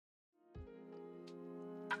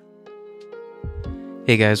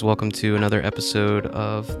Hey guys, welcome to another episode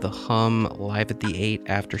of the Hum Live at the 8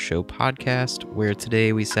 After Show podcast, where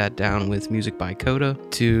today we sat down with Music by KOTA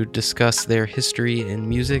to discuss their history in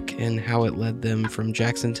music and how it led them from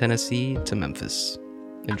Jackson, Tennessee to Memphis.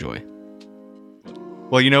 Enjoy.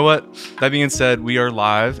 Well, you know what? That being said, we are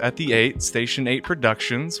live at the 8, Station 8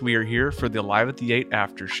 Productions. We are here for the Live at the 8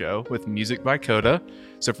 After Show with Music by KOTA.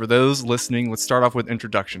 So for those listening, let's start off with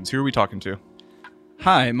introductions. Who are we talking to?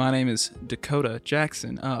 Hi, my name is Dakota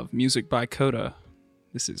Jackson of Music by KOTA.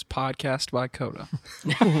 This is Podcast by KOTA.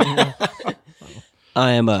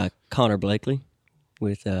 I am Connor Blakely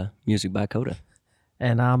with Music by KOTA.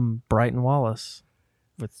 And I'm Brighton Wallace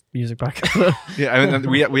with Music by KOTA. Yeah, I mean,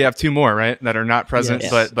 we have two more, right, that are not present,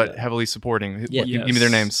 Yes. but heavily supporting. Yeah. Give me their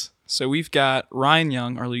names. So we've got Ryan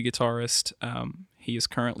Young, our lead guitarist. He is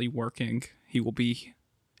currently working. He will be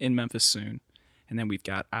in Memphis soon. And then we've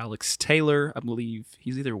got Alex Taylor. I believe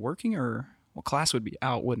he's either working or, well, class would be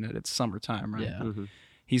out, wouldn't it? It's summertime, right? Yeah. Mm-hmm.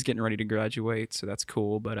 He's getting ready to graduate, so that's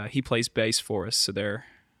cool. But he plays bass for us, so they'll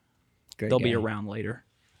Great be guy. around later.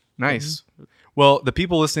 Nice. Well, the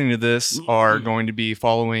people listening to this are going to be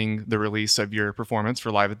following the release of your performance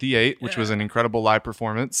for Live at the 8, which was an incredible live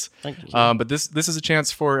performance. Thank you. But this is a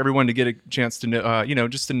chance for everyone to get a chance to know,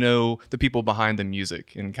 just to know the people behind the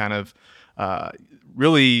music and kind of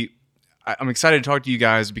really. I'm excited to talk to you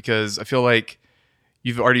guys because I feel like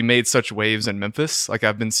you've already made such waves in Memphis. Like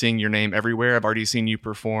I've been seeing your name everywhere. I've already seen you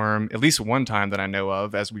perform at least one time that I know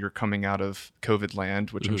of as we were coming out of COVID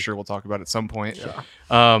land, which I'm sure we'll talk about at some point.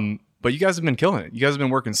 Yeah. But you guys have been killing it. You guys have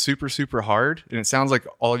been working super, super hard. And it sounds like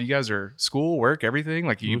all of you guys are school, work, everything.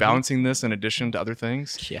 Like are you balancing this in addition to other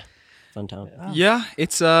things? Yeah, fun time. Yeah,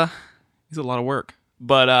 it's a lot of work.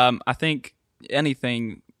 But I think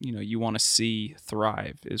anything you want to see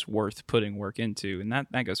thrive is worth putting work into, and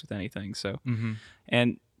that goes with anything. So,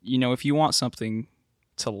 and if you want something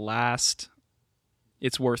to last,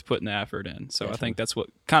 it's worth putting the effort in. So I think that's what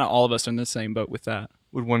kind of all of us are in the same boat with that.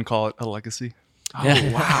 Would one call it a legacy? Oh wow!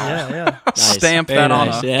 Yeah. Nice. Stamp Very that on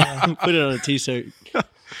nice. a- Yeah, put it on a t-shirt.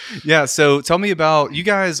 Yeah, so tell me about, you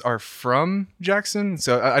guys are from Jackson?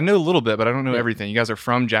 So I know a little bit, but I don't know everything. You guys are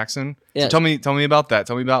from Jackson? Yeah. So tell me about that.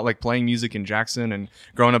 Tell me about like playing music in Jackson and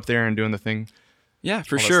growing up there and doing the thing. Yeah,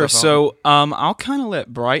 for all that sure. stuff So I'll kind of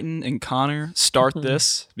let Brighton and Connor start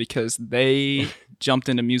this because they jumped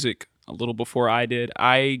into music a little before I did.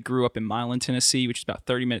 I grew up in Milan, Tennessee, which is about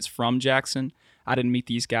 30 minutes from Jackson. I didn't meet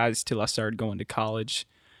these guys till I started going to college.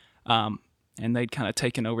 And they'd kind of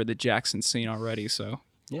taken over the Jackson scene already, so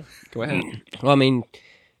Yeah. go ahead. Well, I mean,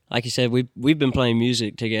 like you said, we've been playing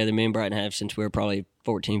music together, me and Brighton have, since we were probably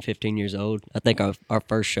 14, 15 years old. I think our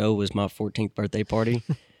first show was my 14th birthday party,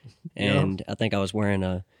 and I think I was wearing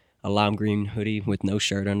a lime green hoodie with no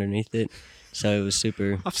shirt underneath it, so it was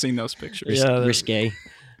super I've seen those pictures. Yeah. risque.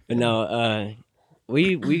 But no,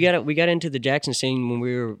 we got into the Jackson scene when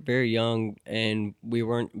we were very young, and we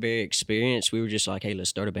weren't very experienced. We were just like, hey, let's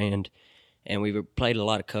start a band. And we played a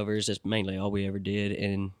lot of covers. That's mainly all we ever did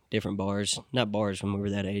in different bars. Not bars when we were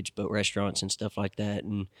that age, but restaurants and stuff like that.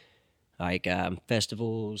 And like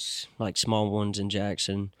festivals, like small ones in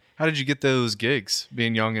Jackson. How did you get those gigs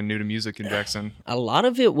being young and new to music in Jackson? A lot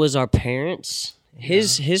of it was our parents.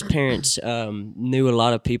 His parents knew a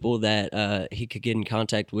lot of people that he could get in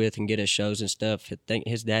contact with and get us shows and stuff. I think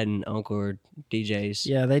his dad and uncle were DJs.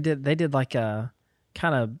 Yeah, they did like a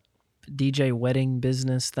kind of DJ wedding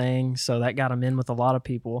business thing, so that got them in with a lot of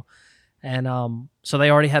people. And so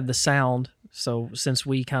they already had the sound. So since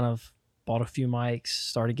we kind of bought a few mics,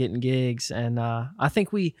 started getting gigs, and I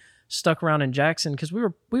think we stuck around in Jackson because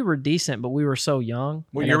we were decent, but we were so young.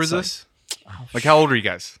 What And year it's was this? Like how old are you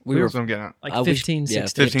guys? We were- That's what I'm getting at. Like I 15, was- yeah,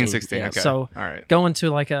 16. 15, 16. yeah. Okay. So all right. going to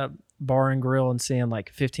like a bar and grill and seeing like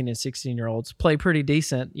 15 and 16-year-olds play pretty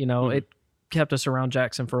decent, it kept us around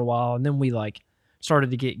Jackson for a while. And then we like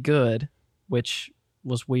started to get good, which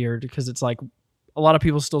was weird because it's like a lot of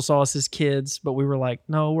people still saw us as kids, but we were like,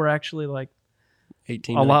 no, we're actually like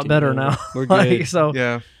 18, a lot 19, better yeah. now. We're Like, good. so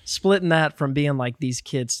Yeah. splitting that from being like these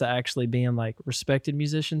kids to actually being like respected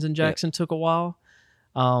musicians in Jackson took a while.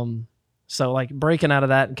 So like breaking out of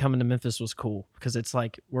that and coming to Memphis was cool because it's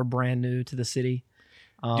like we're brand new to the city.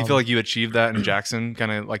 Do you feel like you achieved that in Jackson,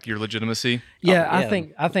 kind of like your legitimacy? Yeah, yeah.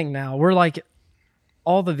 I think now we're like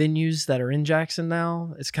all the venues that are in Jackson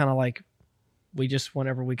now. It's kind of like we just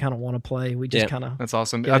whenever we kind of want to play, we just Yeah. kind of That's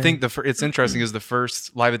awesome. Go I think it's interesting is the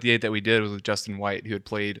first Live at the 8 that we did was with Justin White, who had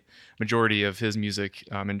played majority of his music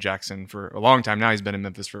in Jackson for a long time. Now he's been in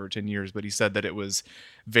Memphis for over 10 years, but he said that it was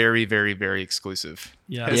very, very, very exclusive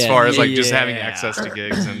Yeah. as Yeah. far as like just Yeah. having access to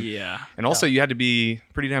gigs. And, Yeah. and also you had to be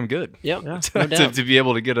pretty damn good Yep. Yeah. No doubt. to be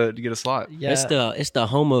able to get a slot. yeah. It's the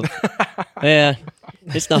home of yeah,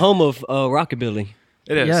 it's the home of rockabilly,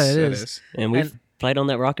 It is. Yeah, it is. and we've And- played on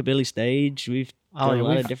that rockabilly stage. We've Oh, done yeah, a lot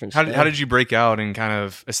we've- of different How stuff. did you break out and kind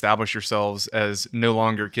of establish yourselves as no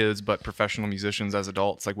longer kids but professional musicians as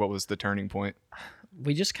adults? Like, what was the turning point?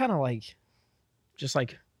 we just kind of like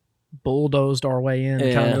bulldozed our way in,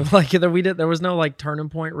 Yeah. kind of like there was no like turning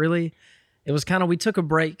point really. It was kind of we took a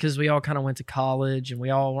break because we all kind of went to college and we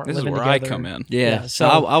all weren't This is living where I together. come in. Yeah, Yeah, so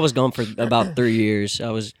so- I was gone for about 3 years. I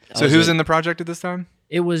was Who's in the project at this time?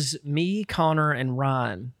 It was me, Connor, and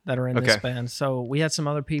Ryan that are in this Okay. band. So we had some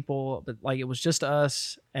other people, but like it was just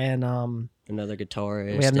us and another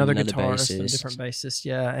guitarist. we had another and guitarist and bassist. different bassists,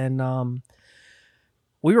 yeah. And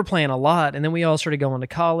we were playing a lot, and then we all started going to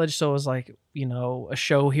college. So it was like, you know, a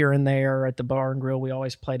show here and there at the bar and grill we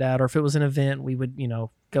always played at, or if it was an event, we would, you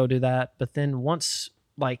know, go do that. But then once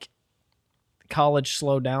like college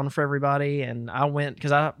slowed down for everybody, and I went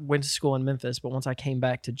to school in Memphis, but once I came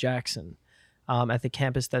back to Jackson, at the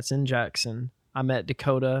campus that's in Jackson, I met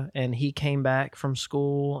Dakota, and he came back from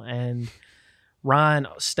school, and Ryan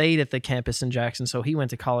stayed at the campus in Jackson, so he went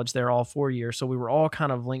to college there all 4 years. So we were all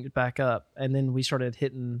kind of linked back up, and then we started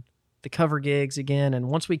hitting the cover gigs again. And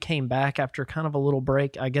once we came back after kind of a little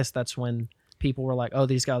break, I guess that's when people were like, "Oh,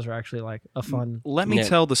 these guys are actually like a fun." Let me Yeah.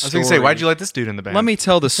 tell the I was story. going to say, why'd you let this dude in the band? Let me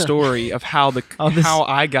tell the story of how this- how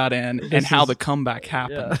I got in and this how is- the comeback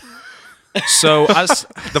happened. Yeah. So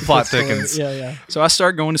the plot thickens. Yeah, yeah. So I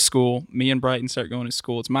started going to school. Me and Brighton start going to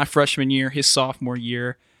school. It's my freshman year, his sophomore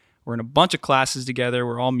year. We're in a bunch of classes together.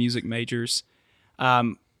 We're all music majors.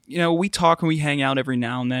 You know, we talk and we hang out every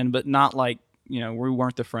now and then, but not like, you know, we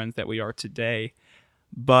weren't the friends that we are today.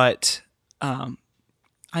 But I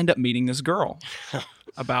end up meeting this girl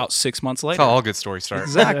about 6 months later. That's how all good stories start.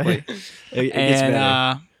 Exactly. It gets And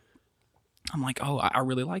better. I'm like, oh, I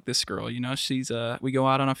really like this girl. You know, she's we go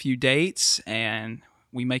out on a few dates and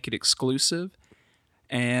we make it exclusive.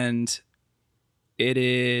 And it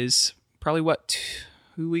is probably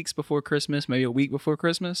 2 weeks before Christmas, maybe a week before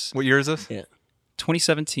Christmas, What year is this?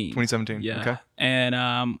 2017. 2017. Yeah. Okay.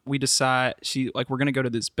 And we decide we're gonna go to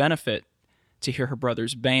this benefit to hear her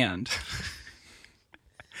brother's band.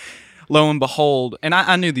 Lo and behold, and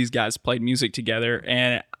I knew these guys played music together,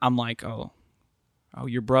 and I'm like, oh,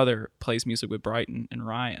 your brother plays music with Brighton and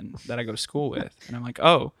Ryan that I go to school with. And I'm like,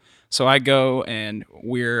 oh. So I go and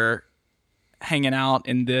we're hanging out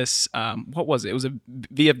in this, what was it? It was a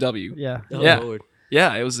VFW. Yeah. Oh, yeah. Lord.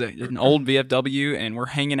 Yeah, it was an old VFW, and we're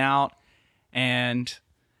hanging out, and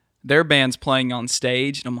their band's playing on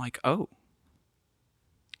stage, and I'm like, oh,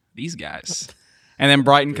 these guys. And then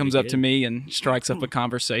Brighton comes up to me and strikes up a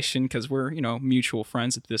conversation because we're, you know, mutual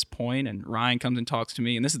friends at this point, and Ryan comes and talks to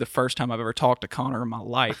me, and this is the first time I've ever talked to Connor in my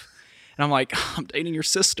life. And I'm like, I'm dating your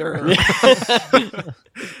sister.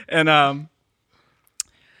 And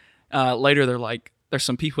later they're like, there's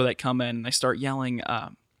some people that come in and they start yelling, oh,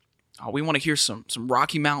 we want to hear some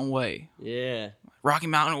Rocky Mountain Way. Yeah. Rocky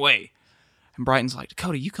Mountain Way. And Brighton's like,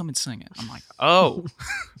 Dakota, you come and sing it. I'm like, oh.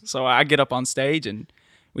 So I get up on stage and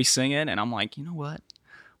we sing it, and I'm like, you know what?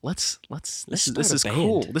 Let's this start a is band.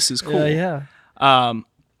 cool. This is cool. Yeah, yeah.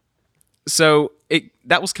 So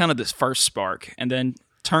that was kind of this first spark, and then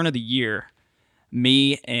turn of the year,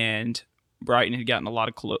 me and Brighton had gotten a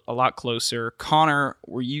lot closer. Connor,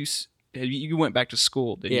 you went back to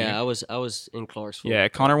school, didn't you? Yeah, I was in Clarksville. Yeah,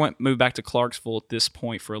 Connor moved back to Clarksville at this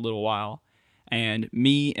point for a little while, and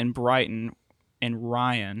me and Brighton and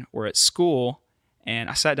Ryan were at school, and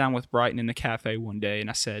I sat down with Brighton in the cafe one day, and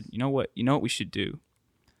I said, you know what we should do?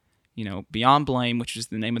 You know, Beyond Blame, which is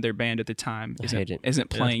the name of their band at the time, I hate it. isn't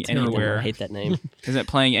playing I anywhere. hate that name. Isn't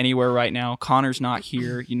playing anywhere right now. Connor's not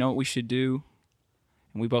here. You know what we should do?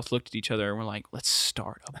 And we both looked at each other and we're like, let's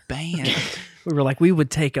start a band. We were like, we would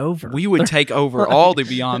take over. We would take over all the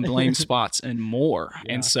Beyond Blame spots and more.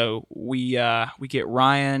 Yeah. And so we get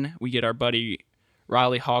Ryan, we get our buddy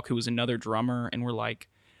Riley Hawk, who was another drummer, and we're like,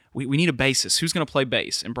 we need a bassist. Who's going to play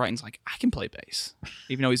bass? And Brighton's like, I can play bass,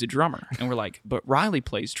 even though he's a drummer. And we're like, but Riley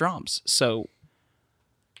plays drums. So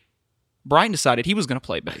Brighton decided he was going to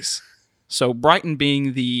play bass. So Brighton,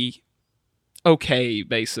 being the okay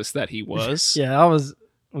bassist that he was, Yeah, I was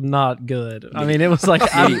not good. I mean, it was like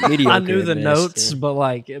I Mediocre knew the at best, notes, yeah. but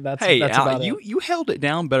like that's hey, that's about it. you held it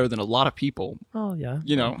down better than a lot of people. Oh yeah.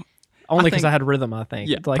 You know, only because I had rhythm. I think.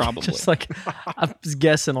 Yeah, like, probably. Just like I was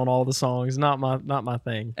guessing on all the songs. Not my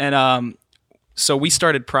thing. And so we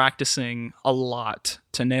started practicing a lot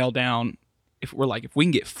to nail down. If we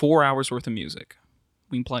can get 4 hours worth of music,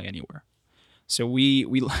 we can play anywhere. So we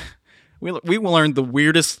learned the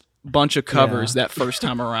weirdest bunch of covers that first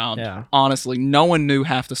time around. Yeah. Honestly, no one knew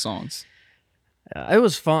half the songs. It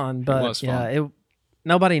was fun, but was fun.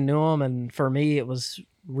 nobody knew them, and for me, it was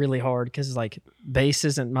really hard because like bass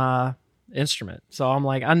isn't my instrument. So I'm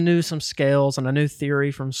like, I knew some scales and I knew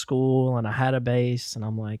theory from school, and I had a bass, and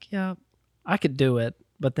I'm like, yeah, I could do it.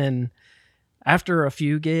 But then after a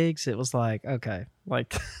few gigs, it was like, okay,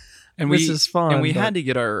 like, And this is fun. And we but- had to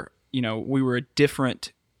get our, we were a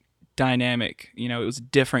different dynamic. It was a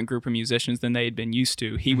different group of musicians than they had been used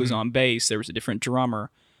to. He was on bass. There was a different drummer,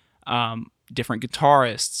 different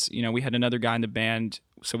guitarists. We had another guy in the band.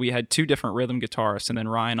 So we had 2 different rhythm guitarists and then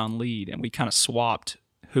Ryan on lead. And we kind of swapped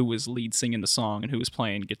who was lead singing the song and who was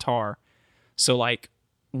playing guitar. So like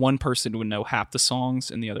one person would know half the songs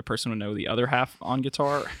and the other person would know the other half on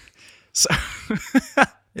guitar. So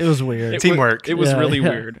it was weird. Teamwork. It was Yeah, really yeah.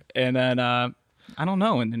 weird. And then I don't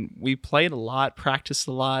know. And then we played a lot, practiced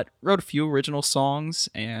a lot, wrote a few original songs,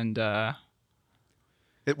 and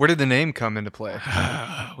Where did the name come into play?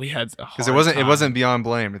 we had Because it wasn't Beyond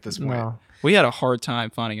Blame at this point. No. we had a hard time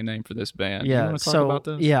finding a name for this band. You Yeah. want to talk So about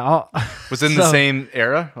this? yeah, Was it in the So- same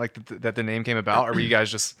era, like that the name came about, or were you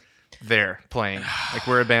guys just there playing? Like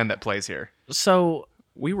we're a band that plays here. So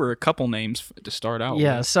We were a couple names to start out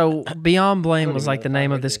yeah, with. so Beyond Blame don't was even like know the if I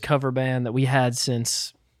name of heard this this. cover band that we had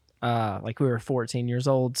since like we were 14 years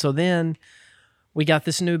old. So then we got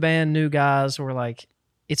this new band, new guys. We're like,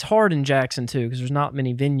 it's hard in Jackson too because there's not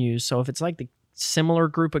many venues. So if it's like the similar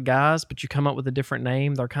group of guys, but you come up with a different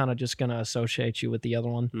name, they're kind of just going to associate you with the other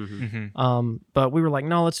one. Mm-hmm. But we were like,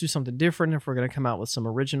 no, let's do something different. If we're going to come out with some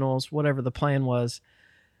originals, whatever the plan was.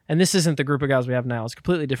 And this isn't the group of guys we have now. It's a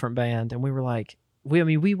completely different band. And we were like,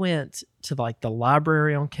 we went to like the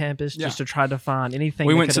library on campus just to try to find anything.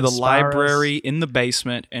 We that went could to the inspire us. library in the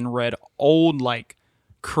basement and read old, like,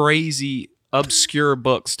 crazy, obscure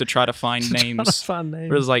books to try to find Trying to names. find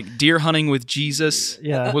names. It was like Deer Hunting with Jesus.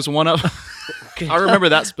 Yeah. Was one of. I remember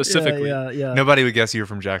that specifically. Yeah. Nobody would guess you were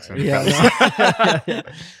from Jackson. Yeah, yeah.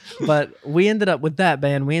 But we ended up with that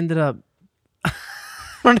band. We ended up. I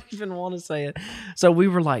don't even want to say it. So we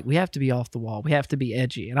were like, we have to be off the wall. We have to be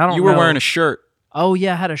edgy. And I don't. You were know- wearing a shirt, Oh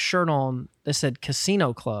yeah, I had a shirt on that said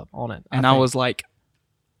Casino Club on it. and I think. was like,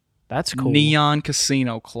 that's cool. Neon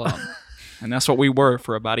Casino Club. And that's what we were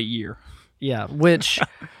for about a year. Yeah, which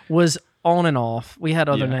was on and off. We had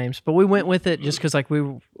other Yeah. names, but we went with it just because like we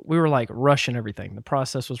were like rushing everything. The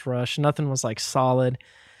process was rushed. Nothing was like solid.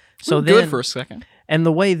 So We were then, good for a second. and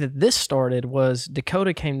the way that this started was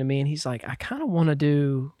Dakota came to me and he's like, I kind of want to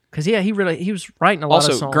do because he was writing a lot of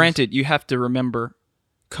Also, songs. granted, you have to remember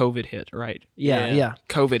COVID hit, right? Yeah.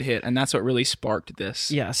 COVID hit, and that's what really sparked this.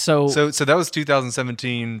 Yeah. So So that was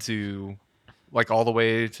 2017 to like all the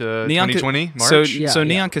way to Neon 2020 March. So, Yeah, so yeah.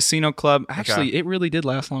 Neon Casino Club, actually, it really did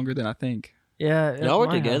last longer than I think. yeah, it Y'all were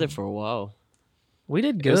might together have. for a while. We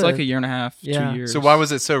did good. It was like a year and a half, Yeah. 2 years. So why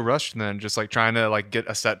was it so rushed then? Just like trying to like get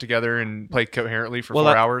a set together and play coherently for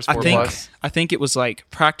 4 hours, I 4 think, plus. I think it was like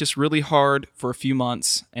practice really hard for a few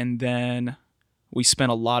months, and then we spent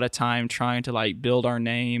a lot of time trying to like build our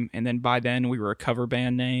name, and then by then we were a cover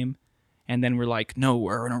band name, and then we're like, no,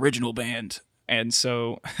 we're an original band. And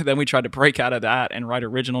so then we tried to break out of that and write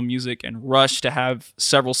original music and rush to have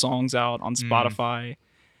several songs out on Spotify.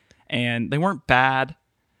 And they weren't bad.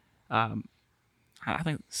 I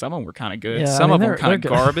think some of them were kind of good. Yeah, I Some mean, of them they're kind of good.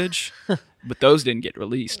 garbage, but those didn't get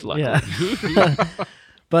released, luckily. Yeah.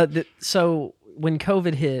 But so when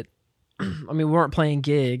COVID hit, I mean, we weren't playing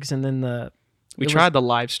gigs, and then We It was- tried the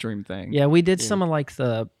live stream thing. yeah, we did some of like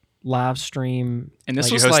the live stream. And this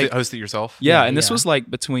Did you was host, like, it, host it yourself? yeah, Yeah, and this yeah. was like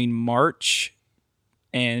between March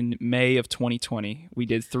and May of 2020. We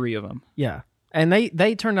did 3 of them. Yeah, and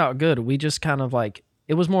they turned out good. We just kind of like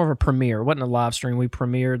it was more of a premiere. It wasn't a live stream. We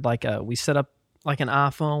premiered like we set up like an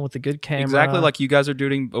iPhone with a good camera, Exactly like you guys are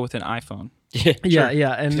doing, but with an iPhone. Yeah, yeah,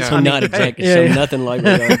 and Yeah. so I mean, not exactly, yeah, so yeah. nothing like we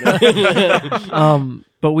are.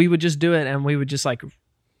 But we would just do it, and we would just like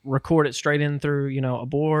record it straight in through a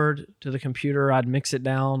board to the computer. I'd mix it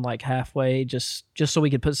down like halfway, just so we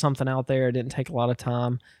could put something out there. It didn't take a lot of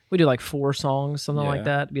time. We do like 4 songs, something like Yeah.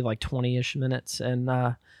 that. It'd be like 20-ish minutes, and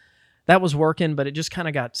that was working. But it just kind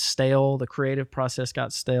of got stale. The creative process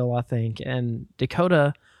got stale, I think. And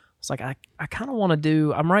Dakota was like, I kind of want to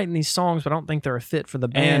do. I'm writing these songs, but I don't think they're a fit for the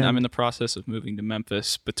band. And I'm in the process of moving to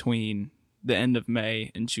Memphis between the end of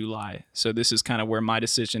May and July. So this is kind of where my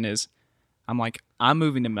decision is. I'm like, I'm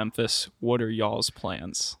moving to Memphis. What are y'all's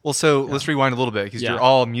plans? Well, so let's rewind a little bit because Yeah. you're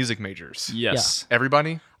all music majors. Yes.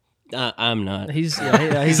 Everybody? I'm not. He's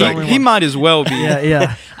He's the like, only he one. might as well be.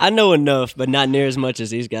 Yeah. I know enough, but not near as much as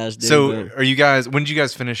these guys do. So but- are you guys, when did you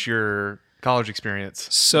guys finish your college experience?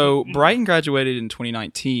 So Brighton graduated in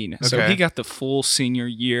 2019. So Okay. he got the full senior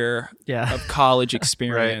year Yeah. of college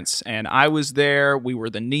experience. And I was there. We were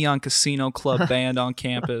the Neon Casino Club band on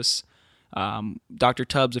campus. Dr.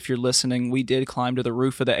 Tubbs, if you're listening, we did climb to the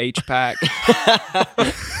roof of the HPAC.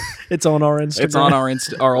 It's on our Instagram. It's on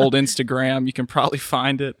our old Instagram. You can probably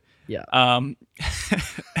find it. Yeah.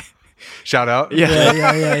 Shout out.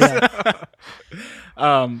 Yeah.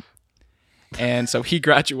 And so he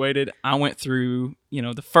graduated. I went through,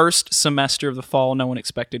 the first semester of the fall. No one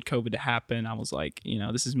expected COVID to happen. I was like,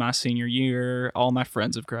 this is my senior year. All my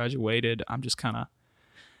friends have graduated. I'm just kind of,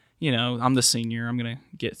 I'm the senior. I'm going to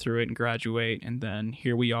get through it and graduate. And then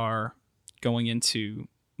here we are going into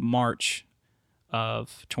March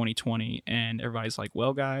of 2020. And everybody's like,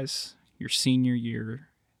 well, guys, your senior year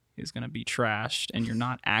is going to be trashed and you're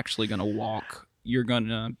not actually going to walk. You're going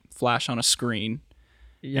to flash on a screen.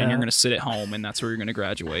 Yeah. And you're going to sit at home, and that's where you're going to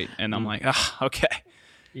graduate. And I'm like, okay.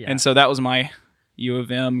 Yeah. And so that was my U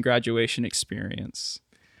of M graduation experience.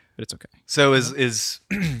 But it's okay. So is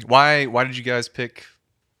why did you guys pick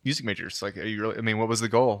music majors? Like, are you really, I mean, what was the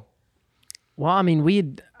goal? Well, I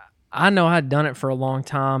mean, I know I had done it for a long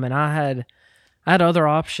time, and I had other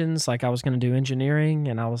options. Like I was going to do engineering,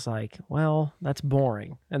 and I was like, well, that's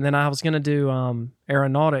boring. And then I was going to do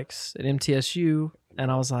aeronautics at MTSU,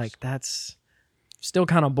 and I was like, that's still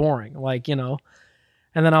kind of boring. Like, And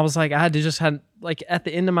then I was like, I had to just had like at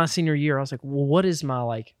the end of my senior year, I was like, well, what is my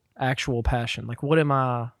like actual passion? Like, what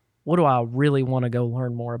do I really want to go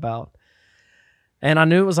learn more about? And I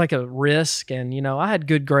knew it was like a risk, and I had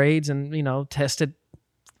good grades and tested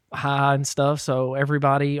high and stuff. So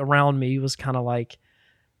everybody around me was kind of like,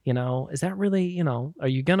 is that really, are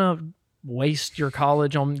you gonna waste your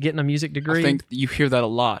college on getting a music degree? I think you hear that a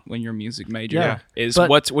lot when you're a music major. Yeah. Is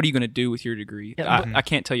But- what are you going to do with your degree? Yeah, I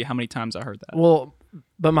can't tell you how many times I heard that. Well,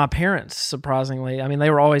 but my parents, surprisingly, I mean,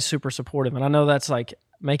 they were always super supportive, and I know that's like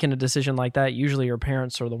making a decision like that. Usually, your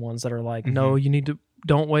parents are the ones that are like, "No, you need to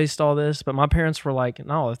don't waste all this." But my parents were like,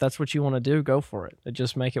 "No, if that's what you want to do, go for it.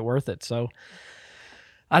 Just make it worth it." So,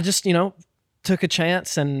 I just took a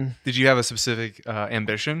chance, and Did you have a specific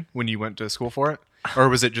ambition when you went to school for it? Or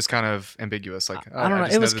was it just kind of ambiguous? Like, I don't know.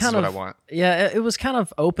 just It was this kind is what of I want. Yeah, it was kind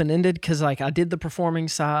of open ended because like I did the performing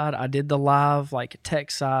side, I did the live like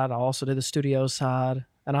tech side, I also did the studio side,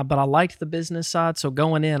 but I liked the business side. So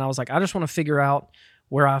going in, I was like, I just want to figure out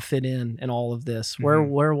where I fit in all of this. Where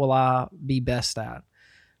will I be best at?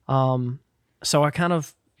 So I kind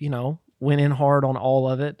of went in hard on all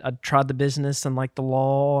of it. I tried the business and like the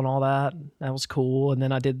law and all that. That was cool. And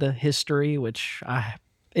then I did the history, which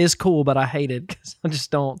is cool, but I hate it because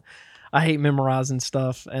I hate memorizing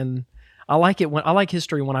stuff. And I like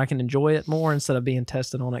history when I can enjoy it more instead of being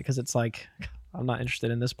tested on it. Cause it's like, I'm not interested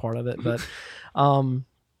in this part of it, but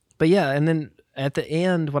yeah. And then at the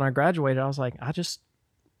end, when I graduated, I was like,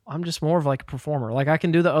 I'm just more of like a performer. Like I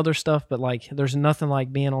can do the other stuff, but like, there's nothing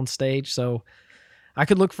like being on stage. So I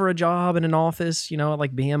could look for a job in an office, at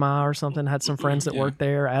like BMI or something. Had some friends that worked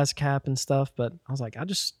there, ASCAP and stuff. But I was like, I'll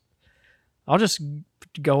just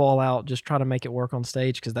go all out, just try to make it work on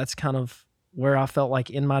stage, because that's kind of where I felt like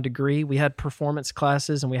in my degree. We had performance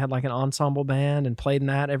classes and we had like an ensemble band and played in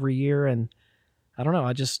that every year. And I don't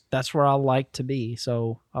know, that's where I like to be.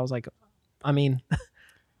 So I was like, I mean,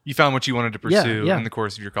 You found what you wanted to pursue yeah. in the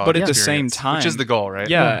course of your college But at the same experience, time, which is the goal, right?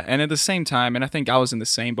 Yeah, and at the same time, and I think I was in the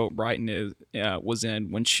same boat Brighton was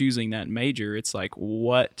in when choosing that major. It's like,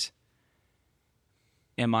 what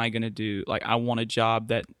am I going to do? Like, I want a job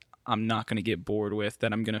that I'm not going to get bored with,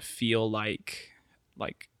 that I'm going to feel like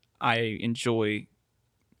I enjoy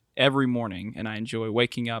every morning, and I enjoy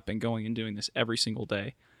waking up and going and doing this every single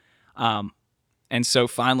day. And so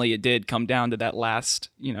finally it did come down to that last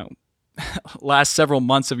several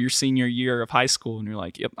months of your senior year of high school, and you're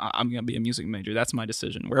like, yep, I'm going to be a music major. That's my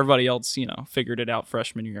decision. Where everybody else, figured it out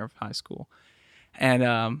freshman year of high school.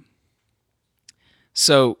 And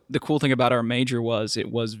so the cool thing about our major was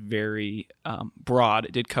it was very broad.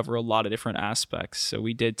 It did cover a lot of different aspects. So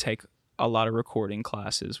we did take a lot of recording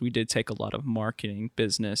classes. We did take a lot of marketing,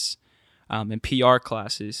 business, and PR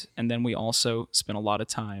classes. And then we also spent a lot of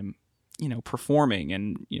time, performing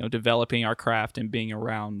and, developing our craft and being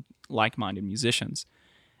around like-minded musicians.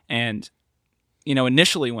 And,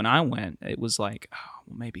 initially when I went, it was like, oh,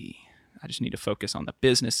 well, maybe I just need to focus on the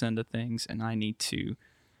business end of things, and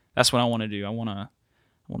that's what I want to do. I want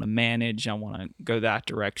want to manage. I want to go that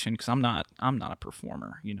direction because I'm not a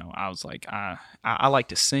performer. I was like, I like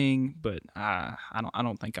to sing, but I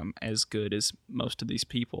don't think I'm as good as most of these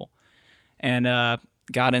people. And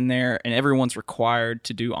got in there, and everyone's required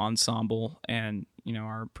to do ensemble. And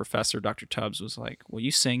our professor, Dr. Tubbs, was like, well,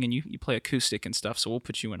 you sing and you play acoustic and stuff, so we'll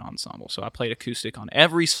put you in ensemble. So I played acoustic on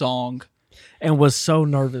every song. And was so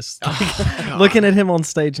nervous. Looking at him on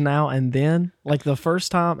stage now and then, like the first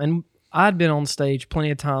time, and I'd been on stage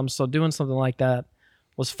plenty of times, so doing something like that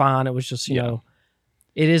was fine. It was just, you know,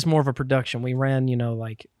 it is more of a production. We ran,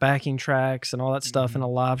 like backing tracks and all that stuff in a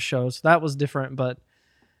live show, so that was different, but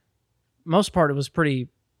most part it was pretty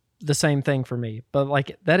the same thing for me. But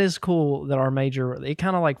like that is cool that our major, it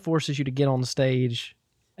kind of like forces you to get on stage,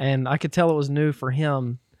 and I could tell it was new for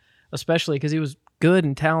him, especially because he was good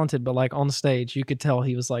and talented, but like on stage you could tell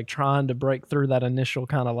he was like trying to break through that initial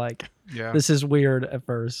kind of like this is weird at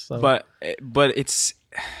first. So. But it's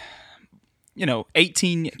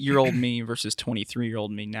 18-year-old me versus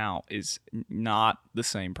 23-year-old me now is not the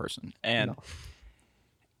same person. And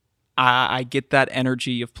I get that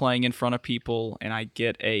energy of playing in front of people, and I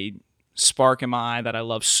get a spark in my eye that I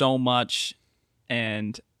love so much,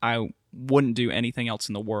 and I wouldn't do anything else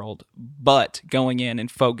in the world but going in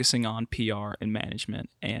and focusing on PR and management,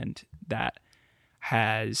 and that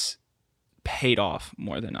has paid off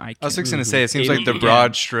more than I can. I was just going to say, it seems like the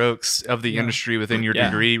broad strokes of the industry within your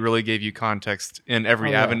degree really gave you context in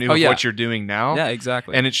every avenue of what you're doing now. Yeah,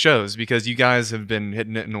 exactly. And it shows, because you guys have been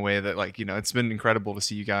hitting it in a way that, like, it's been incredible to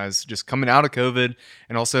see you guys just coming out of COVID,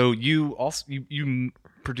 and also you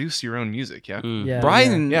produce your own music.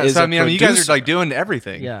 Brian is so you guys are like doing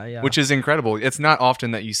everything, yeah, which is incredible. It's not often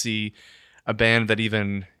that you see a band that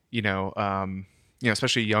even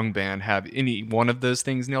especially a young band, have any one of those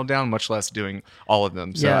things nailed down, much less doing all of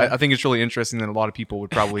them. So I think it's really interesting that a lot of people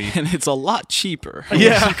would probably and it's a lot cheaper. I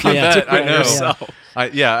know.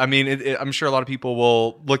 I mean, I'm sure a lot of people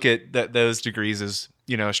will look at those degrees as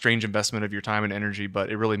a strange investment of your time and energy,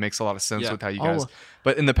 but it really makes a lot of sense with how you guys.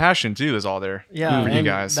 But in the passion too is all there for you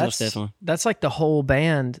guys. That's like the whole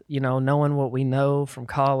band, knowing what we know from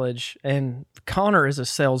college. And Connor is a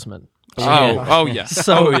salesman.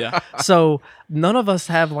 So none of us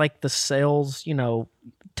have like the sales,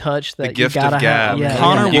 touch that the gift you gotta of gab. have. Yeah,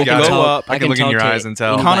 Connor will go up. I can look in your eyes and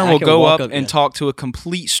tell. Connor will go up and talk to a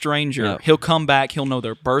complete stranger. Yep. He'll come back. He'll know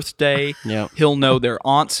their birthday. Yep. He'll know their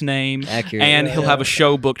aunt's name. Accurate. And he'll have a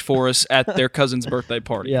show booked for us at their cousin's birthday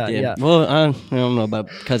party. Yeah. Well, I don't know about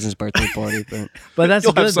cousin's birthday party, but that's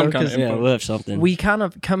You'll good have some though, kind of 'cause we'll have something. we kind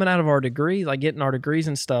of coming out of our degree, like getting our degrees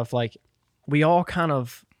and stuff, like we all kind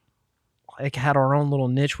of like had our own little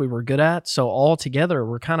niche we were good at. So all together,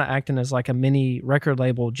 we're kind of acting as like a mini record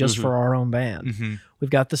label just for our own band. We've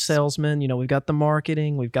got the salesman, we've got the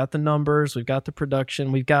marketing, we've got the numbers, we've got the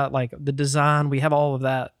production, we've got like the design. We have all of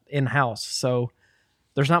that in house. So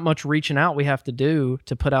there's not much reaching out we have to do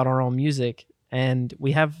to put out our own music. And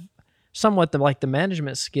we have somewhat the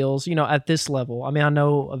management skills, at this level. I mean, I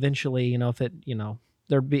know eventually, if it,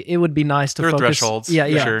 it would be nice to there are focus. thresholds, yeah,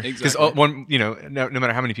 sure. Because Exactly. no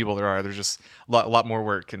matter how many people there are, there's just a lot more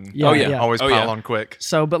work, and always Oh, pile yeah. on quick.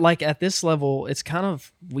 So, but like at this level, it's kind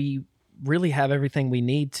of, we really have everything we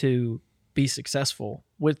need to be successful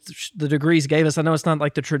with the degrees gave us. I know it's not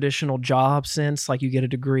like the traditional job sense, like you get a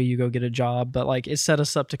degree, you go get a job, but like it set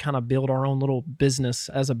us up to kind of build our own little business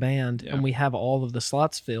as a band, and we have all of the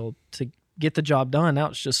slots filled to get the job done. Now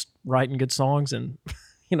it's just writing good songs and,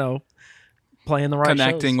 playing the right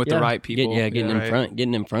Connecting shows. with the right people. getting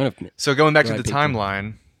in front of me. So going back to the people.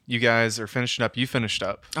 timeline, you guys are finishing up. You finished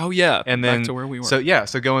up. Oh, yeah. And then back to where we were.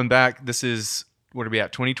 So going back, this is, what are we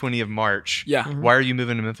at? 2020 of March. Yeah. Why are you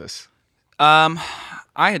moving to Memphis? I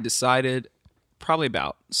had decided probably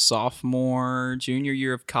about junior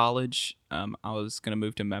year of college, I was going to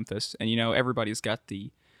move to Memphis. And, everybody's got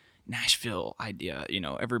the Nashville idea.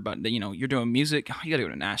 Everybody, you're doing music, you got to go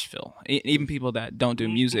to Nashville. Even people that don't do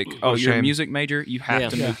music, you're a music major, you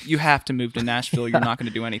have to move. You have to move to Nashville. You're not going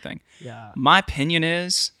to do anything. Yeah. My opinion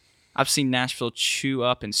is, I've seen Nashville chew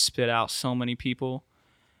up and spit out so many people.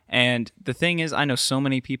 And the thing is, I know so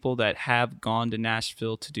many people that have gone to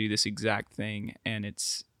Nashville to do this exact thing, and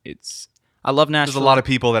it's. I love Nashville. There's a lot of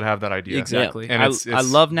people that have that idea. Exactly. And I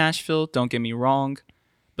love Nashville. Don't get me wrong,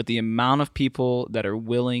 but the amount of people that are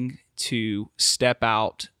willing to step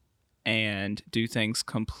out and do things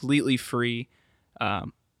completely free,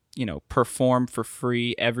 perform for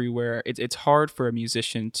free everywhere. It's hard for a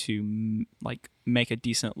musician to make a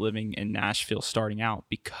decent living in Nashville starting out,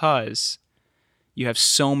 because you have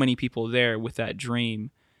so many people there with that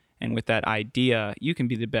dream and with that idea. You can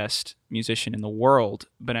be the best musician in the world,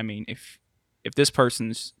 but I mean, if if this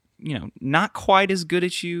person's, not quite as good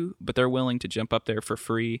as you, but they're willing to jump up there for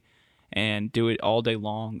free and do it all day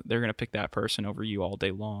long, they're going to pick that person over you all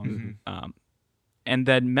day long. And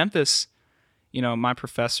then Memphis, my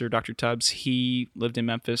professor, Dr. Tubbs, he lived in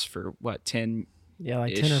Memphis for 10 Yeah,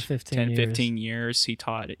 like 10 or 15 years. 15 years. He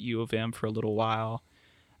taught at U of M for a little while.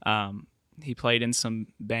 He played in some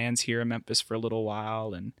bands here in Memphis for a little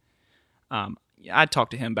while. And I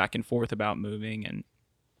talked to him back and forth about moving. And,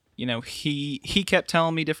 he kept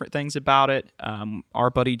telling me different things about it.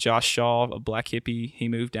 Our buddy Josh Shaw, a Black Hippie, he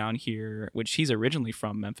moved down here, which he's originally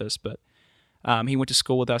from Memphis, but he went to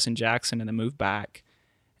school with us in Jackson and then moved back.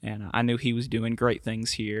 And I knew he was doing great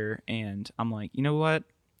things here. And I'm like, you know what?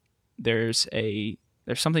 There's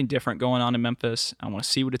something different going on in Memphis. I want to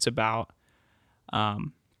see what it's about. I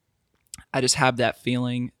just have that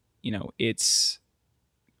feeling, I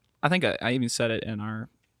think I even said it in our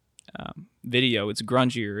video. It's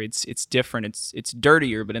grungier. It's different. It's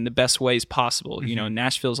dirtier, but in the best ways possible.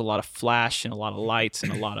 Nashville's a lot of flash and a lot of lights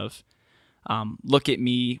and a lot of look at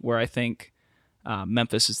me, where I think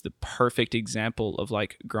Memphis is the perfect example of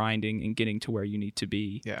like grinding and getting to where you need to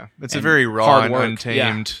be. Yeah, it's a very raw and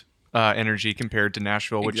untamed energy compared to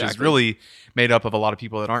Nashville, which is really made up of a lot of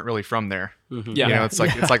people that aren't really from there. Yeah, it's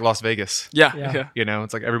like Las Vegas. Yeah.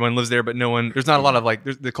 It's like everyone lives there, but there's not a lot of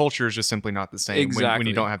the culture is just simply not the same when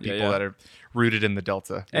you don't have people that are rooted in the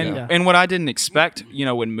Delta. And what I didn't expect,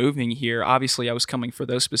 when moving here, obviously I was coming for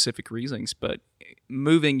those specific reasons, but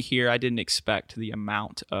moving here, I didn't expect the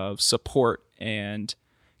amount of support and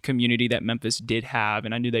community that Memphis did have,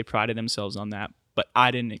 and I knew they prided themselves on that, but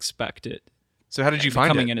I didn't expect it. So how did you find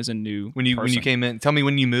coming it? in as a new when you came in? Tell me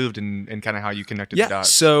when you moved and kind of how you connected the dots.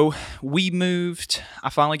 So we moved. I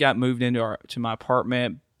finally got moved into my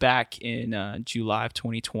apartment back in July of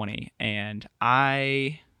 2020, and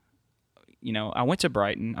I went to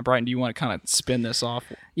Brighton. Brighton, do you want to kind of spin this off?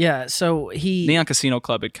 Yeah. So Neon Casino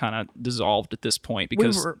Club had kind of dissolved at this point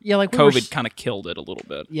because COVID kind of killed it a little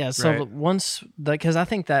bit. Yeah. So once because I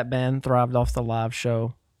think that band thrived off the live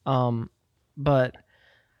show, but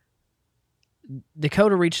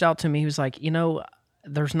Dakota reached out to me. He was like,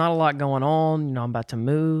 there's not a lot going on. I'm about to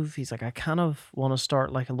move. He's like, I kind of want to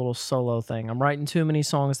start like a little solo thing. I'm writing too many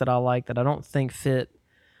songs that I like that I don't think fit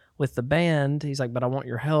with the band. He's like, but I want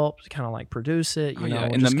your help to kind of like produce it.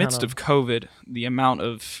 In the midst of COVID, the amount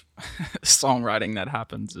of songwriting that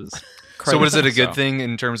happens is crazy. So was it a good thing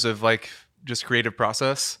in terms of like just creative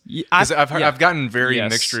process? Because I've gotten very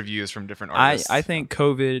mixed reviews from different artists. I think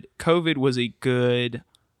COVID was a good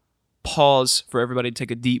pause for everybody to take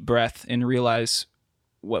a deep breath and realize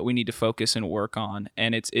what we need to focus and work on.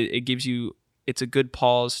 And it gives you, it's a good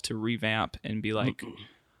pause to revamp and be like,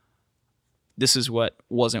 this is what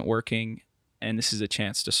wasn't working, and this is a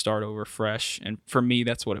chance to start over fresh. And for me,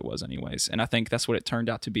 that's what it was anyways. And I think that's what it turned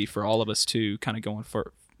out to be for all of us too, kind of going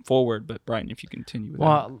forward. But Brighton, if you continue with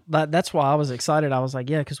that. That's why I was excited. I was like,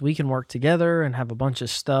 yeah, because we can work together and have a bunch of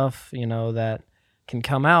stuff, that can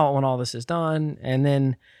come out when all this is done. And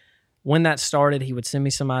then when that started, he would send me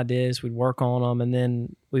some ideas. We'd work on them, and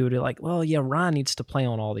then we would be like, well, yeah, Ryan needs to play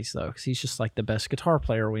on all these, though, because he's just like the best guitar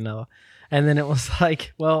player we know. And then it was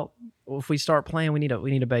like, well, if we start playing, we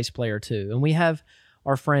need a bass player, too. And we have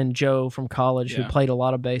our friend Joe from college who played a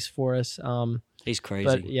lot of bass for us. He's crazy.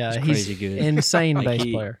 But yeah, he's crazy good. Insane bass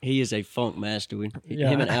player. He is a funk master.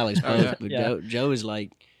 Him and Alex both. But Joe is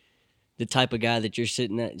like the type of guy that you're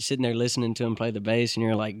sitting there listening to him play the bass, and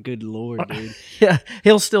you're like, good Lord, dude. Yeah,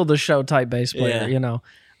 he'll still the show type bass player,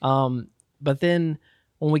 But then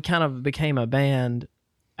when we kind of became a band,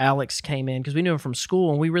 Alex came in because we knew him from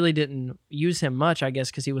school, and we really didn't use him much, I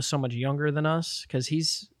guess, because he was so much younger than us. Because he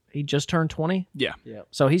just turned 20. Yeah.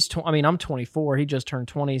 So I'm 24. He just turned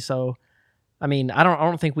 20. So I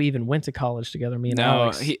don't think we even went to college together. Me and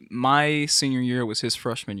Alex. My senior year was his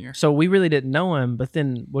freshman year. So we really didn't know him. But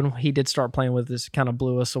then when he did start playing with us, it kind of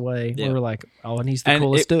blew us away. Yeah. We were like, oh, and he's the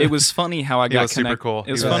coolest dude. It was funny how I got connected. Super cool.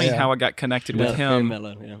 It was funny how I got connected with him. Very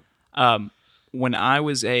mellow, when I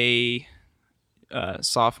was a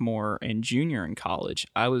sophomore and junior in college,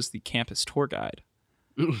 I was the campus tour guide.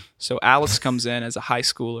 So Alex comes in as a high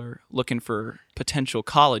schooler looking for potential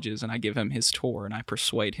colleges, and I give him his tour, and I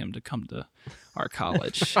persuade him to come to our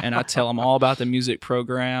college. And I tell him all about the music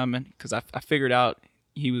program, and because I figured out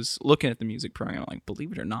he was looking at the music program. I'm like,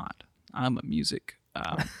 believe it or not, I'm a music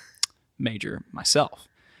major myself.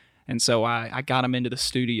 And so I got him into the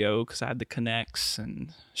studio because I had the connects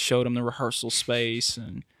and showed him the rehearsal space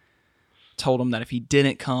and told him that if he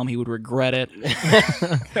didn't come, he would regret it.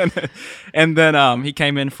 and then he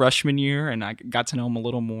came in freshman year, and I got to know him a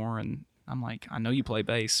little more. And I'm like, I know you play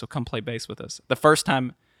bass, so come play bass with us. The first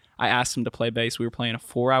time I asked him to play bass. We were playing a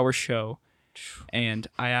 4-hour show. And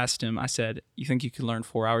I asked him, I said, you think you could learn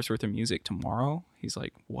 4 hours worth of music tomorrow? He's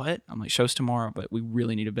like, what? I'm like, show's tomorrow, but we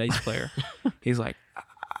really need a bass player. He's like,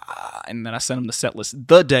 and then I sent him the set list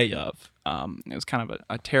the day of. It was kind of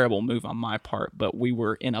a terrible move on my part, but we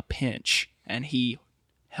were in a pinch, and he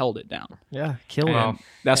held it down. Yeah, killed And him.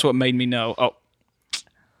 that's what made me know, I'm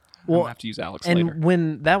Well, going to have to use Alex and later.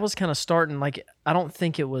 when that was kind of starting, like, I don't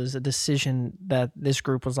think it was a decision that this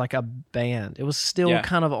group was like a band. It was still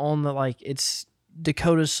kind of on the, like, it's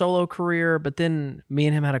Dakota's solo career, but then me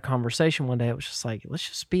and him had a conversation one day. It was just like, let's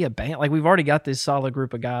just be a band. Like, we've already got this solid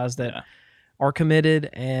group of guys that are committed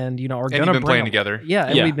and, you know, are going to been playing together. Yeah,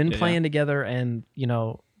 and we've been playing together, and, you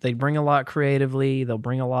know, they bring a lot creatively. They'll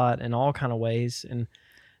bring a lot in all kind of ways. And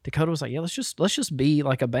Dakota was like, yeah, let's just be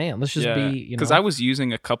like a band. Let's just be, you know. Because I was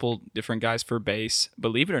using a couple different guys for bass.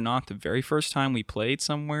 Believe it or not, the very first time we played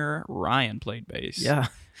somewhere, Ryan played bass. Yeah.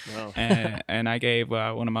 Wow. and I gave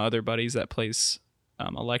one of my other buddies that plays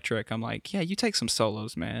electric, I'm like, yeah, you take some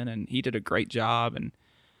solos, man. And he did a great job. And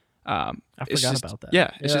I forgot about that. Yeah,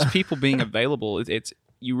 it's just people being available. It's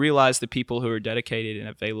you realize the people who are dedicated and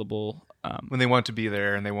available. When they want to be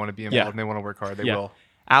there and they want to be involved and they want to work hard, they will.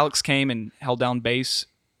 Alex came and held down bass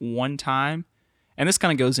one time, and this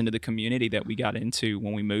kind of goes into the community that we got into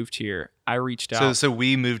when we moved here. I reached out. So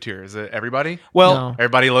we moved here. Is it everybody? Well, No.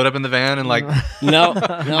 Everybody load up in the van and like. No.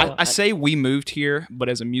 I say we moved here, but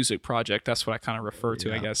as a music project, that's what I kind of refer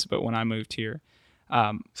to, I guess. But when I moved here,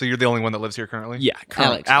 So you're the only one that lives here currently? yeah,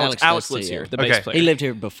 Alex Alex does lives too, here, yeah. the Okay. bass player. He lived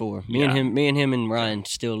here before. Me Yeah. and him and Ryan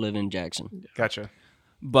still live in Jackson. Gotcha.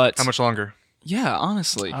 But How much longer? yeah,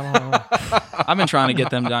 honestly, I don't know. I've been trying to get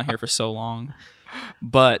them down here for so long.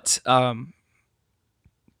 But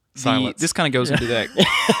Silence. this kind of goes into that.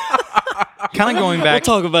 Kind of going We'll back.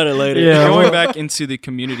 talk about it later. Yeah. Going back into the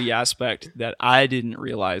community aspect that I didn't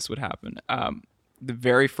realize would happen. The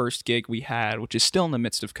very first gig we had, which is still in the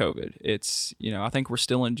midst of COVID, it's, you know, I think we're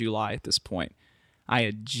still in July at this point. I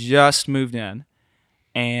had just moved in,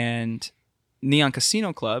 and Neon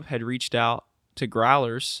Casino Club had reached out to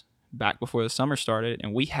Growlers back before the summer started,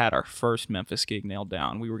 and we had our first Memphis gig nailed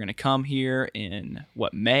down. We were going to come here in,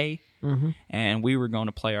 May? Mm-hmm. And we were going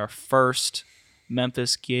to play our first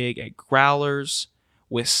Memphis gig at Growlers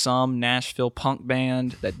with some Nashville punk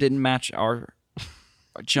band that didn't match our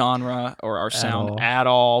genre or our sound at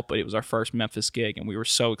all, but it was our first Memphis gig, and we were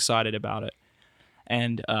so excited about it.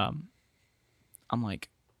 And I'm like,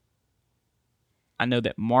 I know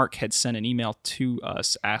that Mark had sent an email to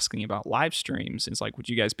us asking about live streams. It's like, would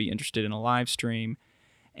you guys be interested in a live stream?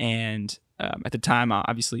 And at the time,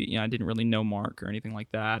 obviously, you know, I didn't really know Mark or anything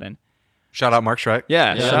like that. And Shout out Mark Shrek.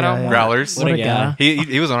 shout out Mark. Growlers. What a guy.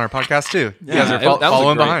 He was on our podcast too. You guys are that was a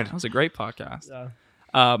following great- behind. That was a great podcast.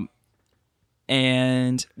 Yeah.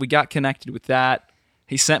 And we got connected with that.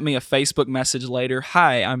 He sent me a Facebook message later.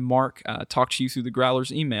 Hi, I'm Mark. Talked to you through the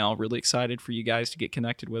Growlers email. Really excited for you guys to get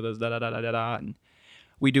connected with us. And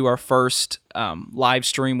we do our first live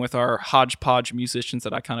stream with our hodgepodge musicians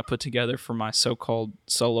that I kind of put together for my so-called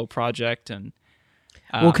solo project. And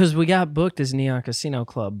Well, because we got booked as Neon Casino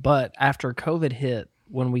Club, but after COVID hit,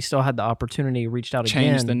 when we still had the opportunity, reached out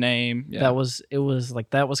changed again. the name. Yeah. That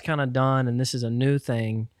was kind of done, and this is a new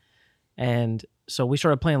thing, and so we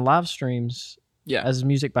started playing live streams as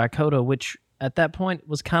Music by KOTA, which at that point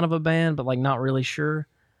was kind of a band, but like not really sure.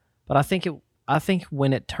 But I think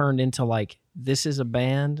when it turned into like this is a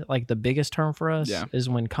band, like the biggest term for us is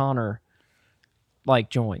when Connor like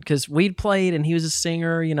joined, because we'd played and he was a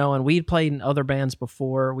singer, you know, and we'd played in other bands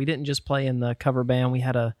before. We didn't just play in the cover band. We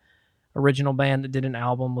had a original band that did an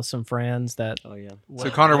album with some friends that. Oh yeah.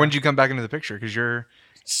 So Connor, when did you come back into the picture? Because you're.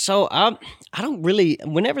 So I don't really.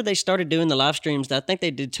 Whenever they started doing the live streams, I think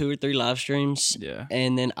they did 2 or 3 live streams. Yeah.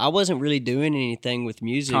 And then I wasn't really doing anything with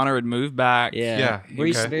music. Connor had moved back. Yeah,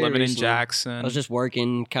 Very living in recently. Jackson. I was just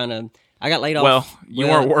working, kind of. I got laid off. Well, you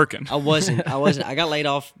weren't working. I wasn't. I got laid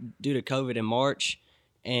off due to COVID in March,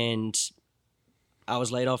 and I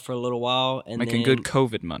was laid off for a little while. And Making then, good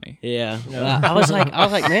COVID money. Yeah. I was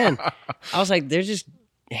like, man, they're just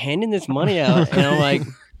handing this money out, and I'm like,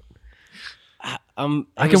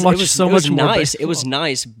 I can watch so much more nice. baseball. It was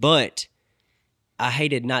nice, but I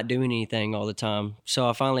hated not doing anything all the time. So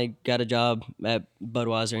I finally got a job at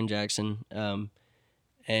Budweiser in Jackson,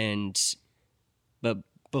 but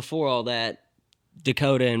before all that,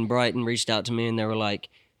 Dakota and Brighton reached out to me, and they were like,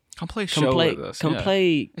 Come play a show with us. Come Yeah.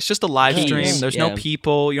 play. It's just a live Please. stream. There's no Yeah.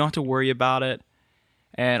 people. You don't have to worry about it.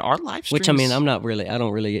 And our live streams. Which, I mean, I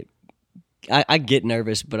don't really. I get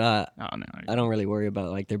nervous, but Oh, no. I don't really worry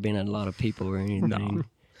about like there being a lot of people or anything.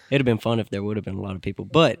 It'd have been fun if there would have been a lot of people.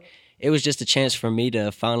 But it was just a chance for me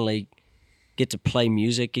to finally get to play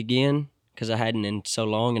music again because I hadn't in so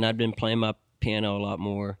long, and I'd been playing my piano a lot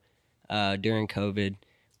more during COVID.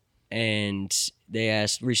 And they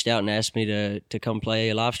reached out and asked me to come play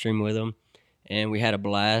a live stream with them, and we had a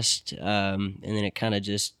blast. And then it kind of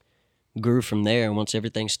just grew from there. And once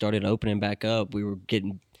everything started opening back up, we were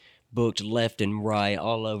getting booked left and right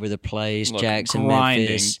all over the place. Look, Jackson, grinding,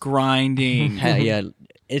 Memphis. grinding. Yeah,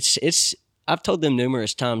 it's. I've told them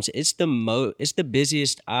numerous times. It's the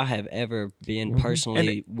busiest I have ever been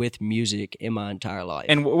personally with music in my entire life.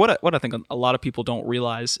 And what I think a lot of people don't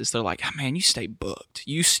realize is they're like, oh, man, you stay booked.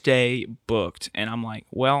 You stay booked. And I'm like,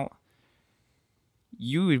 well,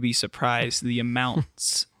 you would be surprised the amount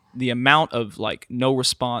of like no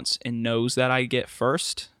response and no's that I get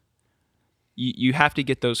first. You have to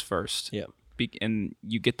get those first. Yeah. And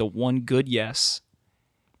you get the one good yes,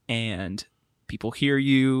 and people hear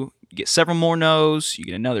you. You get several more no's, you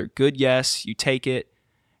get another good yes, you take it,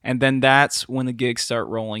 and then that's when the gigs start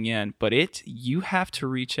rolling in. But you have to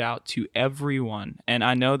reach out to everyone, and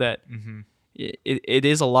I know that it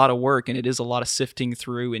is a lot of work, and it is a lot of sifting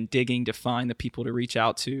through and digging to find the people to reach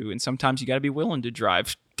out to, and sometimes you got to be willing to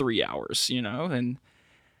drive 3 hours, and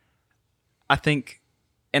I think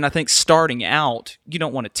starting out, you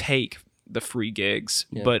don't want to take the free gigs,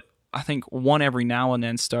 but I think one every now and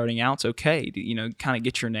then starting out's okay to, kind of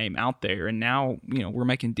get your name out there. And now, we're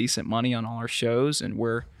making decent money on all our shows, and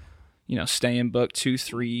we're, staying booked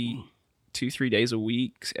 2-3 days a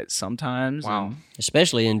week at sometimes. Wow. And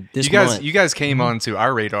especially in this month. You guys came onto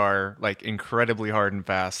our radar like incredibly hard and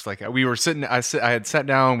fast. Like we were I had sat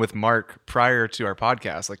down with Mark prior to our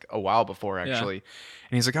podcast, like a while before actually.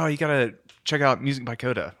 And he's like, "Oh, you got to check out Music by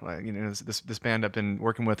KOTA, like, this band I've been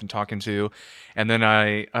working with and talking to." And then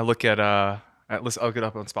I look at I'll look it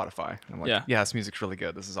up on Spotify. And I'm like, yeah, this music's really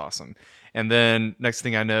good. This is awesome. And then next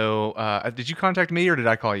thing I know, did you contact me or did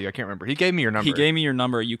I call you? I can't remember. He gave me your number. He gave me your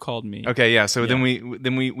number. You called me. Okay, yeah. So then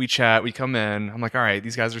we chat. We come in. I'm like, all right,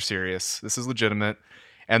 these guys are serious. This is legitimate.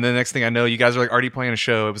 And then next thing I know, you guys are like already playing a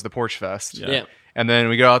show. It was the Porch Fest. Yeah. And then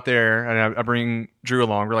we go out there, and I bring Drew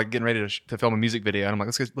along. We're like getting ready to film a music video, and I'm like,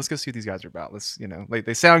 let's go see what these guys are about. Let's, like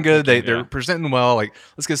they sound good, they're presenting well. Like,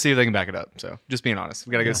 let's go see if they can back it up. So just being honest,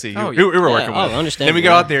 we gotta go see who we're working with. Understand. Then we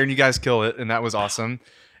go out there, and you guys kill it, and that was awesome.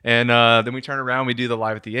 And then we turn around, we do the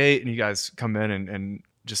Live at the 8, and you guys come in and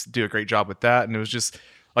just do a great job with that. And it was just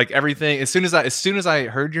like everything. As soon as I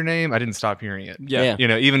heard your name, I didn't stop hearing it. Yeah.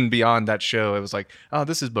 Even beyond that show, it was like, oh,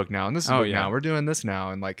 this is booked now, and this is booked now. We're doing this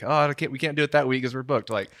now, and like, oh, we can't do it that week because we're booked.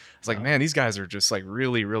 Like, it's like, man, these guys are just like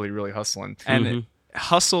really, really, really hustling. And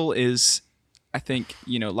hustle is, I think,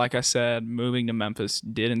 like I said, moving to Memphis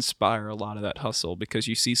did inspire a lot of that hustle because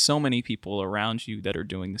you see so many people around you that are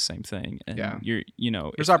doing the same thing. And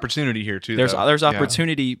there's opportunity here too. There's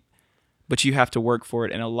opportunity, but you have to work for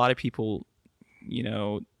it. And a lot of people,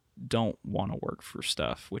 don't want to work for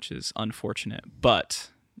stuff, which is unfortunate. But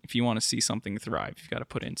if you want to see something thrive, you've got to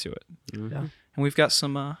put into it. Yeah. And we've got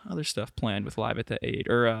some other stuff planned with Live at the 8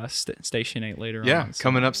 or Station 8 later on. Yeah,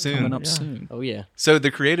 coming up soon. Soon. Oh, yeah. So the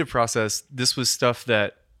creative process, this was stuff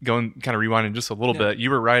that, going kind of rewinding just a little bit, you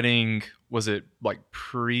were writing, was it like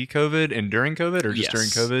pre-COVID and during COVID or just during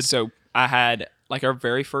COVID? So I had like our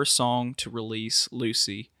very first song to release,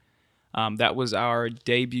 Lucy. That was our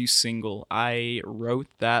debut single. I wrote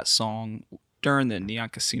that song during the Neon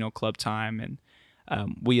Casino Club time, and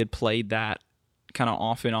we had played that kind of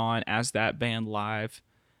off and on as that band live.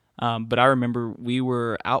 But I remember we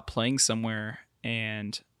were out playing somewhere,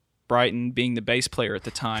 and Brighton, being the bass player at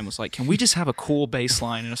the time, was like, "Can we just have a cool bass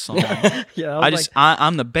line in a song?"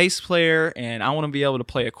 I'm the bass player, and I want to be able to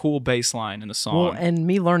play a cool bass line in a song. Well, and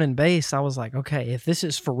me learning bass, I was like, okay, if this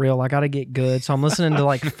is for real, I got to get good. So I'm listening to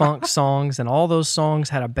like funk songs, and all those songs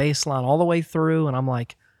had a bass line all the way through, and I'm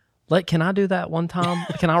like, can I do that one time?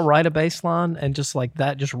 Can I write a bass line and just like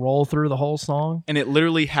that, just roll through the whole song? And it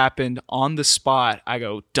literally happened on the spot. I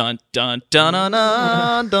go dun dun dun dun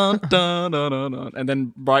dun dun dun dun dun, and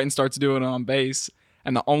then Brighton starts doing it on bass,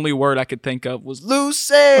 and the only word I could think of was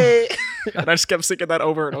Lucy, and I just kept singing that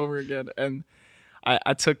over and over again. And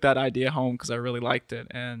I took that idea home because I really liked it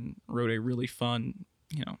and wrote a really fun,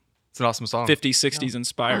 It's an awesome song. 50s, 60s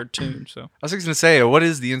inspired tune. So I was just going to say, what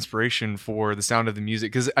is the inspiration for the sound of the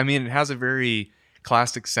music? Because, I mean, it has a very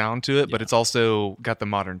classic sound to it, but it's also got the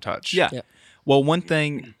modern touch. Yeah. Well, one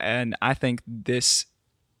thing, and I think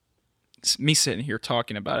me sitting here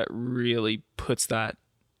talking about it really puts that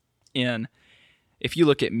in. If you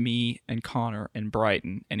look at me and Connor and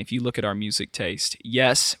Brighton, and if you look at our music taste,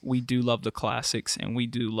 yes, we do love the classics, and we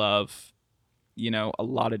do love, a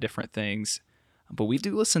lot of different things. But we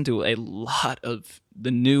do listen to a lot of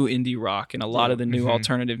the new indie rock and a lot of the new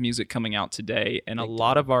alternative music coming out today. And a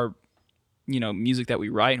lot of our, music that we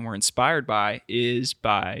write and we're inspired by is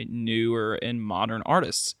by newer and modern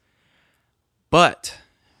artists. But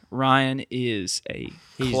Ryan is a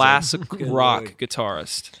classic rock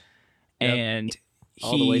guitarist. Yep. And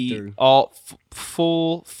All the way through.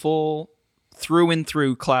 Full through and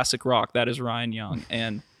through classic rock. That is Ryan Young.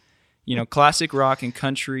 And classic rock and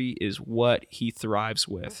country is what he thrives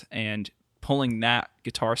with, and pulling that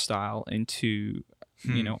guitar style into,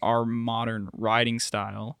 our modern writing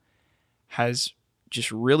style has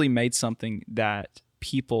just really made something that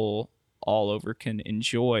people all over can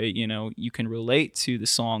enjoy. You can relate to the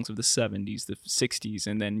songs of the 70s, the 60s,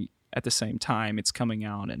 and then at the same time it's coming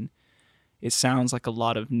out and it sounds like a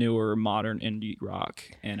lot of newer modern indie rock.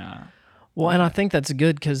 And and I think that's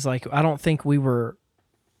good because I don't think we were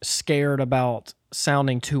scared about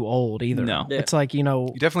sounding too old either. No. Yeah. It's like, You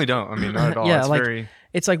definitely don't. I mean, not at all. Yeah, It's very...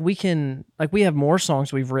 it's like we have more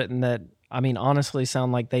songs we've written that, honestly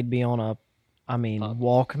sound like they'd be on a,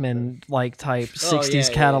 Walkman type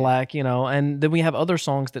 60s Cadillac, and then we have other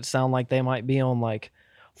songs that sound like they might be on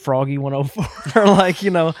Froggy 104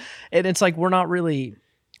 or and it's like we're not really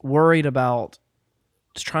worried about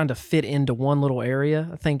just trying to fit into one little area.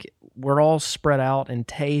 I think we're all spread out in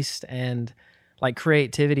taste and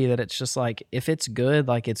creativity, that it's just if it's good,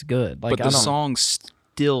 it's good. But the songs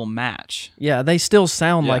still match. Yeah, they still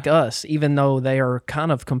sound like us, even though they are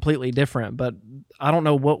kind of completely different. But I don't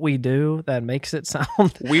know what we do that makes it sound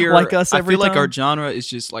like us every time. I feel like our genre is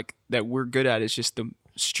just that we're good at. It's just the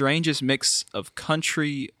strangest mix of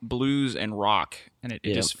country, blues, and rock. And it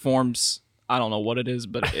just forms... I don't know what it is,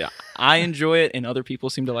 but I enjoy it, and other people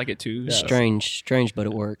seem to like it too. Yeah. Strange, but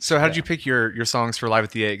it works. So how did you pick your songs for Live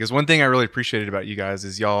at the 8? Because one thing I really appreciated about you guys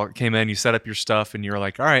is y'all came in, you set up your stuff, and you were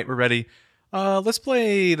like, all right, we're ready. Let's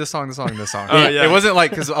play this song. It wasn't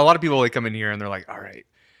because a lot of people come in here and they're like, all right,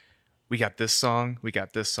 we got this song, and we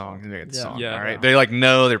got this song. Yeah. All right. They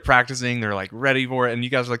know, they're practicing, they're ready for it. And you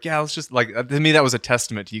guys are like, yeah, let's just to me, that was a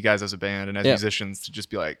testament to you guys as a band and as musicians to just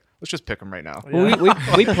be like, let's just pick them right now. Well,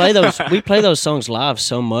 we play those songs live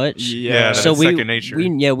so much. Yeah. So it's second nature.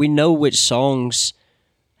 We know which songs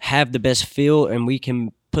have the best feel and we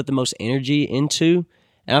can put the most energy into.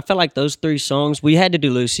 And I felt like those 3 songs, we had to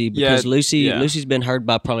do Lucy because Lucy's been heard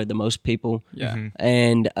by probably the most people. Yeah.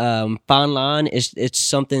 And Fine Line it's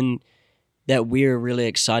something that we're really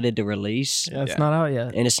excited to release. Yeah, it's not out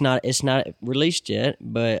yet. And it's not released yet,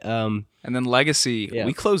 but and then Legacy,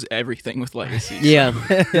 we close everything with Legacy. Yeah.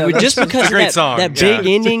 Just because great of song. that big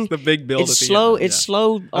ending, the big build. it's slow. It's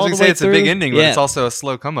slow all the way through. It's a big ending, but it's also a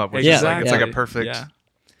slow come up, which is it's like a perfect. Yeah.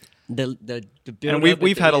 The build and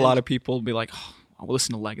we've had a lot of people be like, oh, I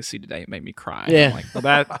listened to Legacy today. It made me cry. Yeah. I'm like, well,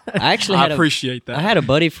 that I appreciate that. I had a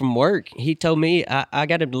buddy from work. He told me I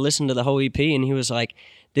got him to listen to the whole EP, and he was like,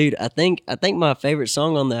 dude, I think my favorite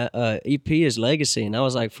song on that EP is Legacy. And I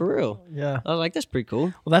was like, for real? Yeah. I was like, that's pretty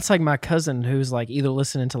cool. Well, that's my cousin who's either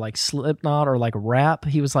listening to Slipknot or rap.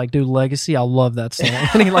 He was like, dude, Legacy, I love that song.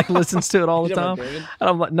 And he listens to it all the time. And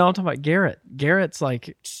I'm like, no, I'm talking about Garrett. Garrett's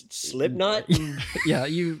Slipknot? Yeah,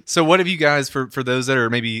 So what have you guys, for those that are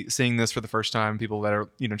maybe seeing this for the first time, people that are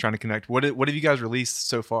trying to connect, what have you guys released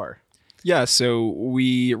so far? Yeah, so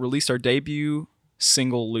we released our debut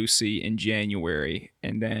single Lucy in January,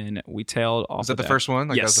 and then we tailed off. Was that the first one?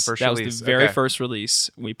 That was the first release? That was the very first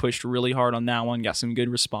release. We pushed really hard on that one, got some good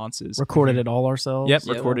responses. recorded it all ourselves. Yep,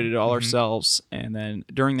 recorded it all ourselves, and then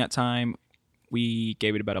during that time, we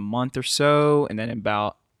gave it about a month or so, and then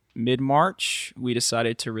about mid-March, we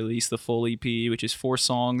decided to release the full EP, which is 4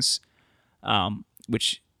 songs,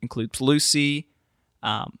 which includes Lucy,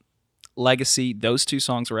 Legacy. Those 2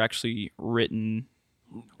 songs were actually written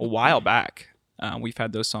a while back. We've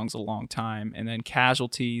had those songs a long time. And then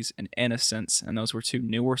Casualties and Innocence, and those were 2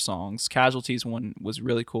 newer songs. Casualties one was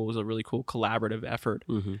really cool. It was a really cool collaborative effort.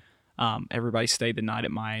 Mm-hmm. Everybody stayed the night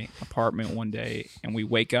at my apartment one day, and we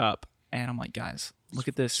wake up, and I'm like, guys, look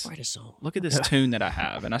at this. Write a song. Look at this tune that I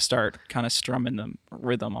have. And I start kind of strumming the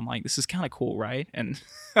rhythm. I'm like, this is kind of cool, right? And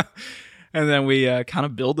and then we kind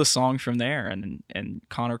of build the song from there. And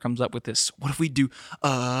Connor comes up with this, what if we do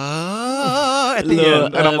at the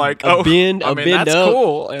end? And I'm like, a bend that's up,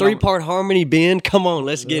 cool. And 3-part harmony bend. Come on,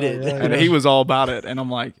 let's get it. and he was all about it. And I'm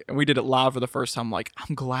like, and we did it live for the first time. I'm like,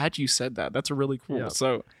 I'm glad you said that. That's really cool. Yeah.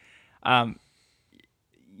 So,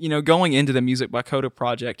 going into the Music by KOTA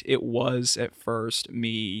project, it was at first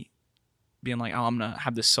me being like, oh, I'm going to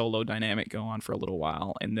have this solo dynamic go on for a little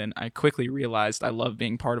while. And then I quickly realized I love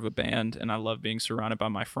being part of a band, and I love being surrounded by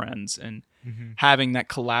my friends, and having that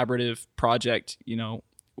collaborative project,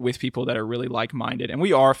 with people that are really like-minded, and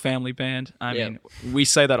we are a family band. I mean, we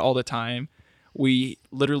say that all the time. We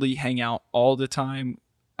literally hang out all the time.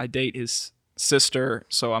 I date his sister,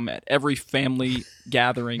 so I'm at every family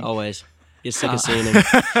gathering. Always. Get sick of seeing him.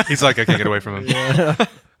 He's like, I can't get away from him.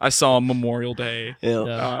 I saw him Memorial Day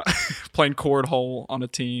Yeah. playing cornhole on a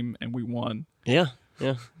team, and we won. Yeah.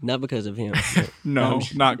 Not because of him. No,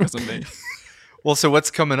 not because of me. Well, so what's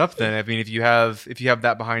coming up then? I mean, if you have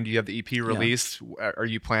that behind you, have the EP released. Are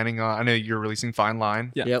you planning on? I know you're releasing Fine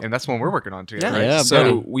Line, Yeah. and that's one we're working on together. Yeah. Right? Yeah, So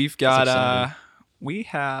buddy. we've got we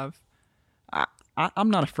have.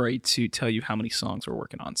 I'm not afraid to tell you how many songs we're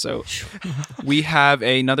working on. So we have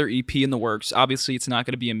another EP in the works. Obviously, it's not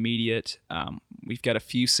going to be immediate. We've got a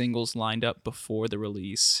few singles lined up before the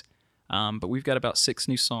release, but we've got about 6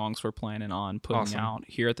 new songs we're planning on putting out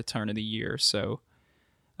here at the turn of the year. So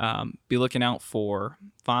be looking out for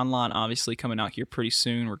Fine Line, obviously coming out here pretty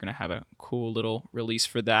soon. We're going to have a cool little release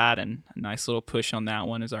for that, and a nice little push on that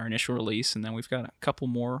one as our initial release. And then we've got a couple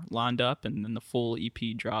more lined up, and then the full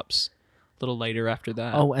EP drops little later after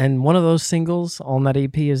that. Oh, and one of those singles on that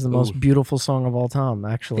EP is the most beautiful song of all time,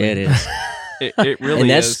 actually. Yeah, it is. It really And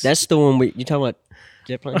is. that's the one you talking about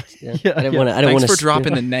jet planes? Yeah. Yeah, I didn't yeah. want to. I didn't Thanks want for to.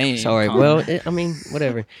 dropping the name. Sorry. Connor. Well, I mean,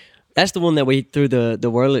 whatever. That's the one that we threw the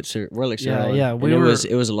Wurlitzer Yeah, on. yeah, And we it were- was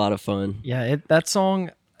a lot of fun. Yeah, that song,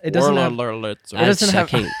 it doesn't have... Wurlitzer. It doesn't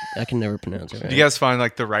have- I can never pronounce it right. Do you guys find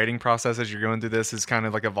like the writing process as you're going through this is kind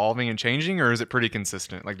of like evolving and changing, or is it pretty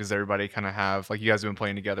consistent? Like, does everybody kind of have, like, you guys have been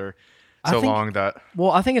playing together I so think- long that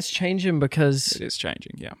Well, I think it's changing because It is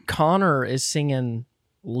changing, yeah. Connor is singing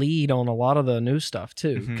lead on a lot of the new stuff,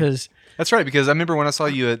 too. Because, that's right? Because I remember when I saw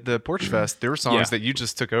you at the Porch Fest, there were songs Yeah. that you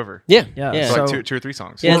just took over. Yeah. Yeah, Yeah. So, like So- two or three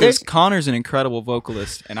songs. Yeah, Because there's- Connor's an incredible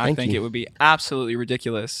vocalist, and I Thank think you. it would be absolutely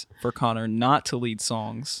ridiculous for Connor not to lead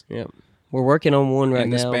songs Yeah. We're working on one right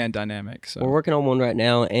in this now. band dynamic. So We're working on one right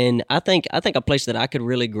now, and I think a place that I could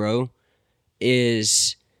really grow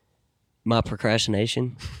is my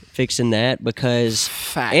procrastination, fixing that because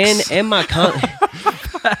Facts. and my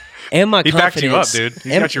and my He backed you up, confidence. dude.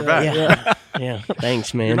 He's got your back. Yeah.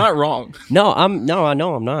 Thanks, man. you're not wrong. I know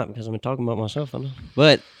I'm not because I'm talking about myself. I know,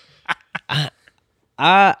 but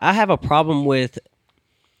I have a problem with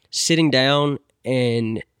sitting down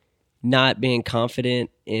and not being confident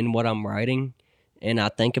in what I'm writing, and I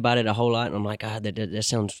think about it a whole lot, and I'm like, that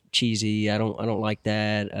sounds cheesy. I don't like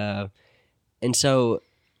that, and so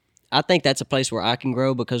I think that's a place where I can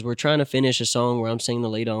grow because we're trying to finish a song where I'm singing the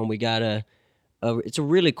lead on. We got it's a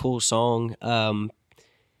really cool song,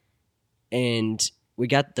 and we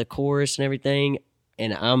got the chorus and everything,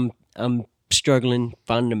 and I'm struggling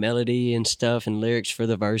finding the melody and stuff and lyrics for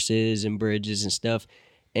the verses and bridges and stuff.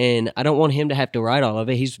 And I don't want him to have to write all of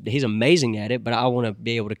it. He's amazing at it, but I want to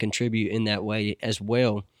be able to contribute in that way as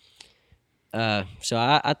well. So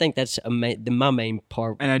I think that's my main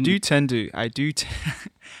part. And I do tend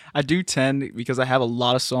because I have a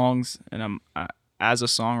lot of songs, and as a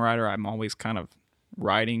songwriter, I'm always kind of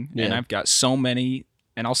writing, and Yeah. I've got so many,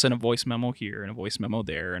 and I'll send a voice memo here and a voice memo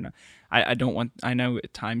there, and I don't want. I know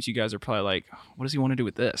at times you guys are probably like, what does he want to do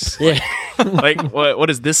with this? Yeah. Like what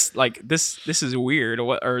is this? Like this is weird,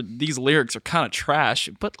 or these lyrics are kind of trash.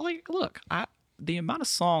 But like, look, the amount of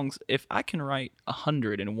songs, if I can write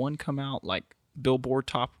 100 and one come out like Billboard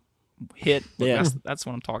top hit, look, Yeah. that's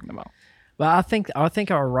what I'm talking about. but I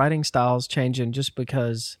think our writing style is changing just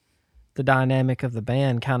because the dynamic of the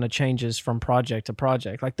band kind of changes from project to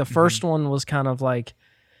project. Like the first one was kind of like,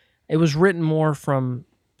 it was written more from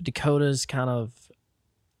Dakota's kind of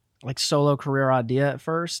like solo career idea at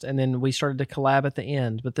first, and then we started to collab at the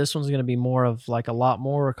end. But this one's going to be more of like a lot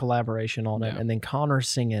more collaboration on it, Yeah. and then Connor's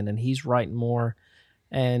singing and he's writing more,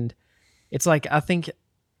 and it's like I think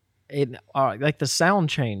it like the sound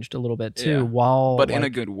changed a little bit too, Yeah. while But in a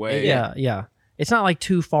like, good way. yeah. It's not like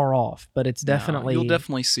too far off, but it's No, definitely you'll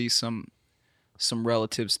definitely see some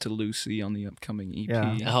relatives to Lucy on the upcoming EP.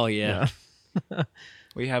 Yeah. Oh yeah.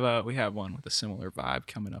 We have one with a similar vibe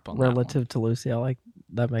coming up on relative to Lucy. I like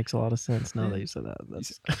that. Makes a lot of sense now that you said that.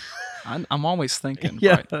 That's that one. I'm always thinking.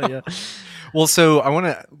 yeah, right? yeah. Well, so I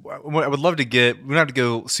would love to we don't have to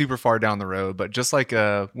go super far down the road, but just like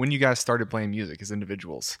when you guys started playing music as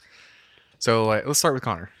individuals. So let's start with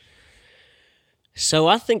Connor. So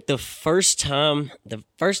I think the first time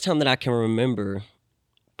that I can remember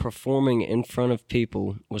performing in front of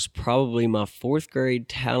people was probably my 4th grade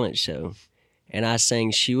talent show, and I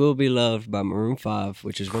sang "She Will Be Loved" by Maroon 5,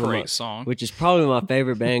 which is Great song. which is probably my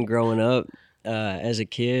favorite band growing up. As a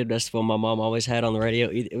kid, that's what my mom always had on the radio.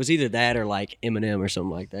 It was either that or like Eminem or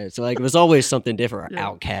something like that. So like it was always something different, or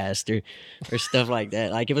Outkast or stuff like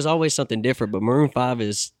that. Like it was always something different. But Maroon 5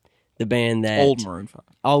 is the band that Old Maroon 5.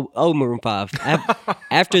 Old Maroon 5.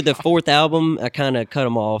 After the fourth album, I kind of cut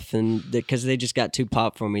them off, and because they just got too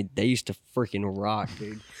pop for me. They used to freaking rock,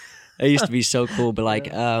 dude. They used to be so cool. But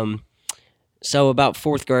like, so about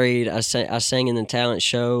fourth grade, I sang in the talent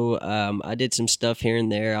show. I did some stuff here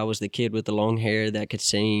and there. I was the kid with the long hair that could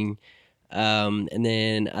sing. And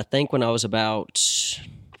then I think when I was about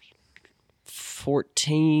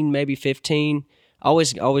 14, maybe 15, I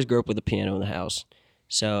always grew up with a piano in the house.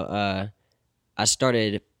 So I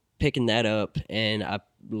started picking that up, and I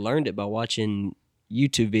learned it by watching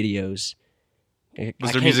YouTube videos.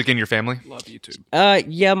 Was there music in your family? Love YouTube.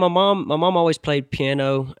 Yeah, my mom always played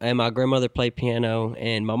piano, and my grandmother played piano,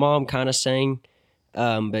 and my mom kind of sang,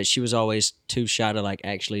 but she was always too shy to like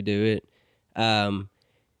actually do it.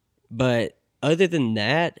 But other than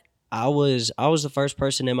that, I was the first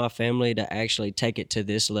person in my family to actually take it to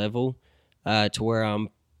this level, to where I'm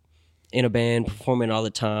in a band performing all the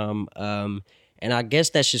time. And I guess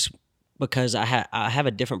that's just because I have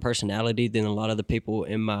a different personality than a lot of the people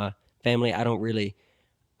in my family. I don't really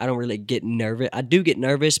get nervous. I do get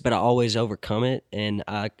nervous, but I always overcome it, and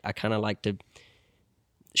I kind of like to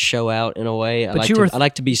show out in a way. I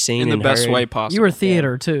like to be seen in the and best heard. way possible. You were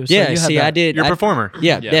theater too. So Yeah, you had see, that. I did. You're a performer.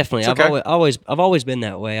 Yeah, Yeah. definitely. It's okay. I've always been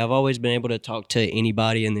that way. I've always been able to talk to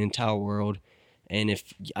anybody in the entire world, and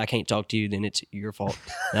if I can't talk to you, then it's your fault,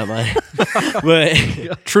 not mine. But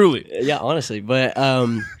Truly. yeah, honestly, but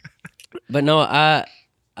no, I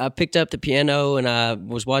picked up the piano and I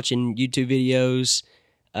was watching YouTube videos.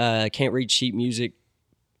 Can't read sheet music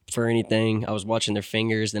for anything. I was watching their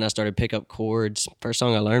fingers. Then I started to pick up chords. First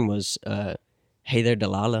song I learned was "Hey There,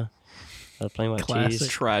 Delilah." I was playing my Classic. keys,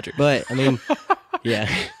 Tragic. but I mean,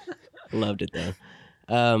 yeah, loved it though.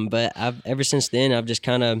 But ever since then I've just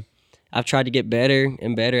I've tried to get better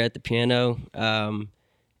and better at the piano.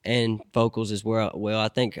 And vocals as well. I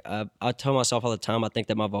think I tell myself all the time, I think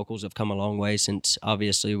that my vocals have come a long way since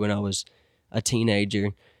obviously when I was a teenager.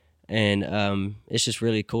 And it's just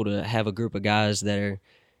really cool to have a group of guys that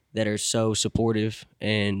are so supportive,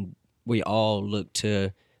 and we all look to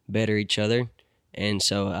better each other. And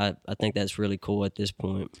so I think that's really cool at this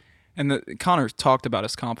point. And Connor talked about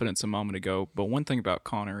his confidence a moment ago, but one thing about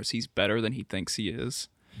Connor is he's better than he thinks he is.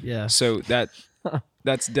 Yeah. So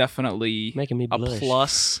that's definitely Making me a blush.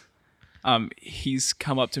 plus. He's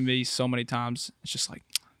come up to me so many times. It's just like,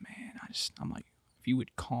 man, I'm like, if you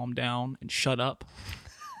would calm down and shut up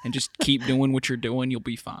and just keep doing what you're doing, you'll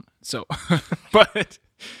be fine. So, but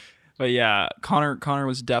yeah, Connor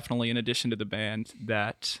was definitely an addition to the band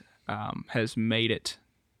that has made it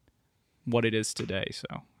what it is today.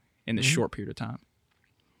 So, in this short period of time,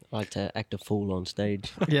 I like to act a fool on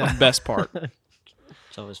stage. Yeah. best part.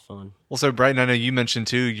 It's always fun. Well, so Brighton, I know you mentioned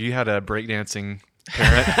too, you had a breakdancing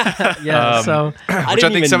parent. Yeah. So Which I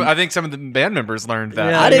think some of the band members learned that.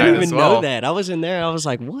 Yeah. I didn't even as well. know that. I was in there. I was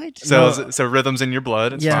like, what? So rhythms in your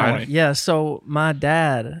blood. It's yeah, fine. yeah. So my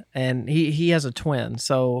dad, and he has a twin.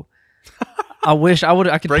 So I wish I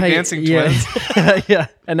could pay Breakdancing twins. Yeah,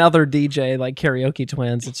 another DJ like karaoke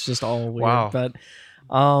twins. It's just all weird. Wow. But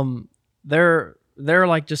they're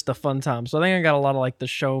like just a fun time. So I think I got a lot of like the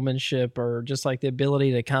showmanship, or just like the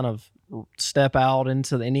ability to kind of step out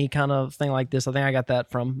into any kind of thing like this. I think I got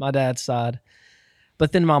that from my dad's side.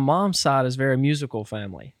 But then my mom's side is very musical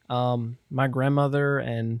family. My grandmother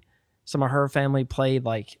and some of her family played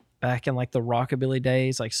like back in like the rockabilly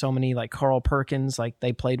days, like so many like Carl Perkins, like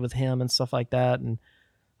they played with him and stuff like that. And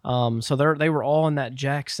so they were all in that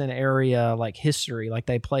Jackson area, like history, like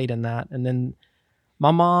they played in that. And then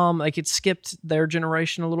my mom, like it skipped their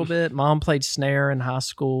generation a little bit. Mom played snare in high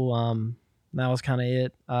school. That was kind of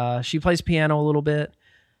it. She plays piano a little bit.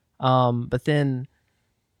 But then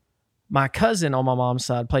my cousin on my mom's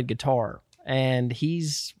side played guitar, and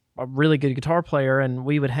he's a really good guitar player. And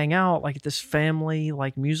we would hang out like at this family,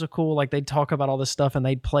 like musical, like they'd talk about all this stuff and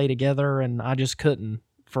they'd play together. And I just couldn't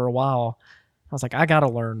for a while. I was like, I got to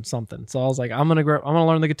learn something. So I was like, I'm going to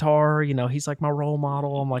learn the guitar. You know, he's like my role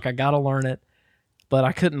model. I'm like, I got to learn it. But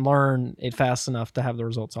I couldn't learn it fast enough to have the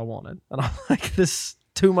results I wanted. And I'm like, this is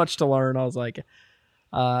too much to learn. I was like,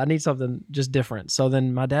 I need something just different. So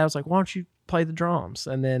then my dad was like, why don't you play the drums?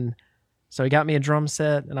 And then, so he got me a drum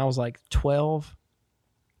set, and I was like 12,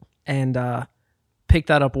 and picked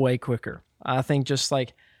that up way quicker. I think just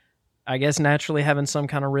like, I guess naturally having some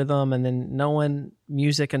kind of rhythm, and then knowing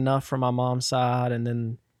music enough from my mom's side. And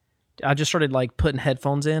then I just started like putting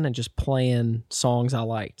headphones in and just playing songs I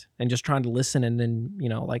liked and just trying to listen. And then, you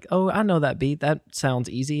know, like, oh, I know that beat. That sounds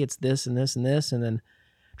easy. It's this and this and this. And then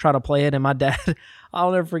try to play it. And my dad,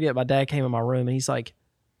 I'll never forget, my dad came in my room and he's like,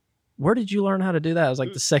 where did you learn how to do that? It was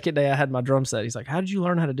like the second day I had my drum set. He's like, how did you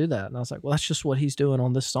learn how to do that? And I was like, well, that's just what he's doing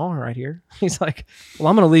on this song right here. He's like, well,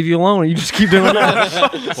 I'm going to leave you alone and you just keep doing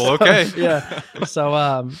that. Well, okay. Yeah.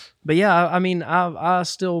 So, but yeah, I mean, I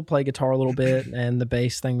still play guitar a little bit, and the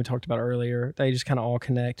bass thing we talked about earlier, they just kind of all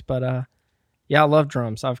connect. But yeah, I love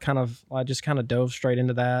drums. I just kind of dove straight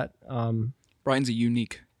into that. Brighton's a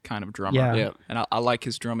unique kind of drummer. Yeah. And I like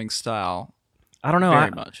his drumming style I don't know. very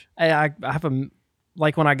much. I have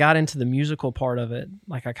like when I got into the musical part of it,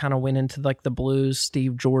 like I kind of went into like the blues.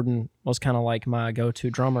 Steve Jordan was kind of like my go-to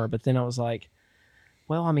drummer, but then I was like,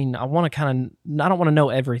 well, I mean, I don't want to know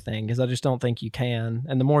everything because I just don't think you can.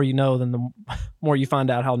 And the more you know, then the more you find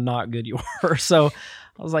out how not good you are. So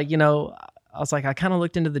I was like, I kind of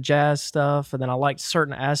looked into the jazz stuff, and then I liked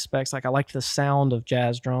certain aspects. Like I liked the sound of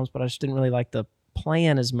jazz drums, but I just didn't really like the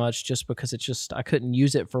playing as much just because I couldn't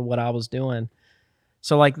use it for what I was doing.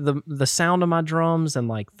 So like the sound of my drums and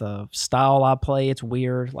like the style I play, it's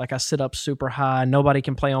weird. Like I sit up super high. Nobody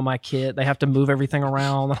can play on my kit. They have to move everything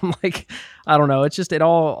around. I'm like, I don't know. It's just, it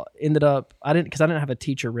all ended up, because I didn't have a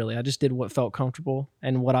teacher really. I just did what felt comfortable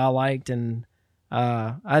and what I liked. And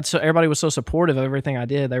so everybody was so supportive of everything I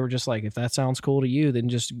did. They were just like, if that sounds cool to you, then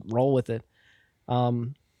just roll with it.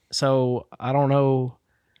 So I don't know.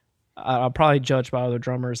 I'll probably judge by other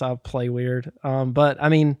drummers. I play weird. But I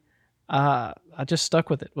mean, I just stuck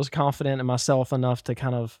with it, was confident in myself enough to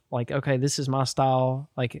kind of like, okay, this is my style.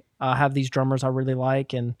 Like I have these drummers I really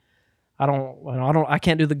like, and I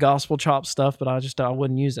can't do the gospel chop stuff, but I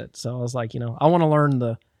wouldn't use it. So I was like, I want to learn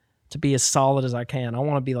to be as solid as I can. I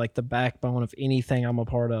want to be like the backbone of anything I'm a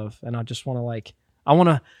part of. And I just want to I want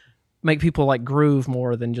to make people like groove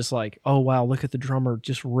more than just like, oh wow, look at the drummer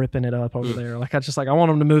just ripping it up over there. Like I want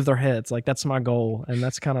them to move their heads. Like that's my goal. And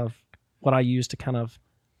that's kind of what I use to kind of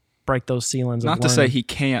break those ceilings. Not to say he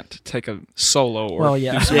can't take a solo or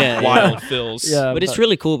do some wild fills. Yeah, but it's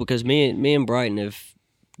really cool because me and Brighton have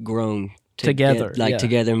grown together,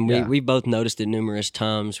 together, and we both noticed it numerous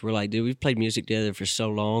times. We're like, dude, we've played music together for so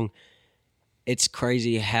long. It's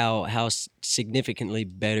crazy how significantly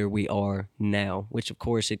better we are now, which of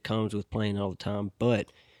course it comes with playing all the time.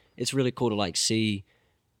 But it's really cool to like see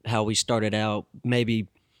how we started out, maybe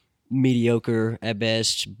mediocre at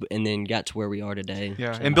best, and then got to where we are today.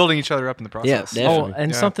 Yeah, and building each other up in the process. Yeah, definitely.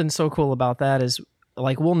 And something so cool about that is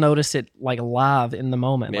like we'll notice it like live in the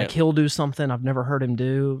moment. Like he'll do something I've never heard him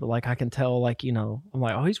do, but like I can tell, like, I'm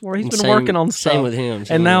like, oh, he's been working on stuff. Same with him.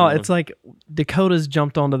 And now it's like Dakota's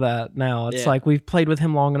jumped onto that now. It's like we've played with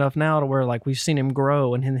him long enough now to where like we've seen him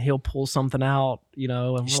grow, and then he'll pull something out,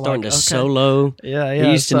 and he's starting to solo. Yeah.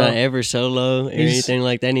 He used to not ever solo or anything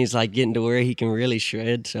like that, and he's like getting to where he can really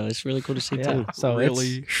shred. So it's really cool to see too. So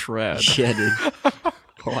really shred. Yeah, dude.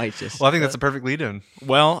 Righteous. Well, I think that's a perfect lead in.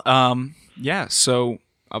 Well, yeah, so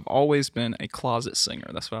I've always been a closet singer.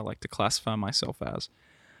 That's what I like to classify myself as.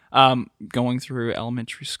 Going through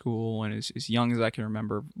elementary school and as young as I can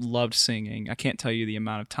remember, loved singing. I can't tell you the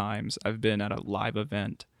amount of times I've been at a live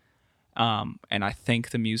event, and I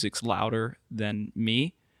think the music's louder than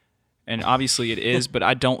me. And obviously it is, but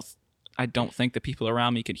I don't think the people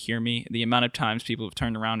around me could hear me. The amount of times people have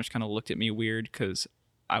turned around and just kind of looked at me weird because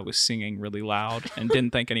I was singing really loud and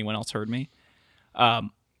didn't think anyone else heard me.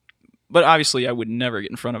 But obviously, I would never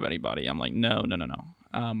get in front of anybody. I'm like, no.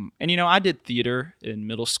 And I did theater in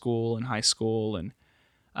middle school and high school, and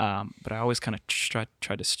but I always kind of tried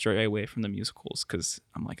to stray away from the musicals because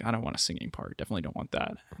I'm like, I don't want a singing part. Definitely don't want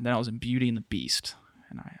that. And then I was in Beauty and the Beast,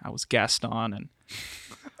 and I was Gaston and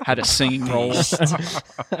had a singing role.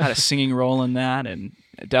 Had a singing role in that, and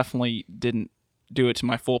definitely didn't do it to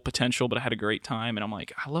my full potential, but I had a great time. And I'm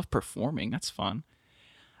like, I love performing. That's fun.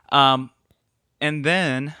 And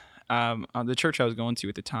then the church I was going to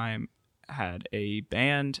at the time had a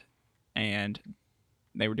band, and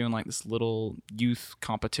they were doing like this little youth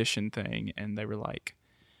competition thing, and they were like,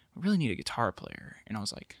 we really need a guitar player. And I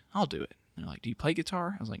was like, I'll do it. And they're like, do you play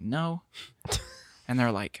guitar? I was like, no. And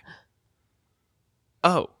they're like,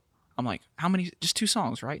 oh. I'm like, how many? Just 2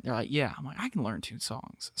 songs, right? They're like, yeah. I'm like, I can learn 2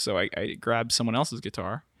 songs. So I grabbed someone else's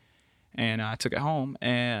guitar, and I took it home,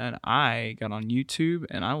 and I got on YouTube,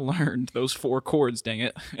 and I learned those 4 chords, dang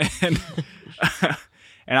it. And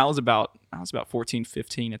I was about 14,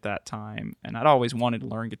 15 at that time, and I'd always wanted to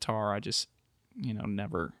learn guitar. I just,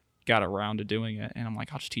 never got around to doing it. And I'm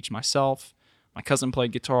like, I'll just teach myself. My cousin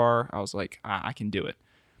played guitar. I was like, I can do it.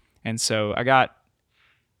 And so I got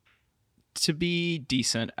to be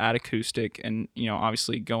decent at acoustic, and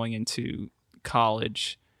obviously going into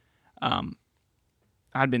college,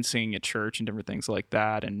 I'd been singing at church and different things like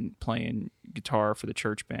that, and playing guitar for the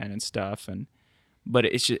church band and stuff. And but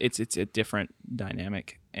it's just, it's a different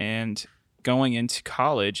dynamic. And going into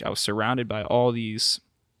college, I was surrounded by all these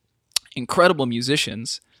incredible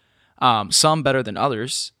musicians, some better than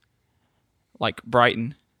others, like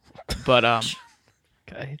Brighton. But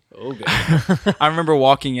Okay. Okay. I remember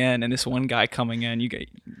walking in and this one guy coming in.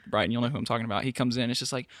 Brighton, you'll know who I'm talking about. He comes in, it's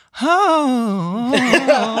just like, oh,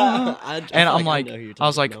 and I'm like, I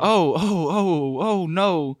was like, oh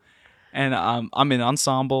no, and I'm in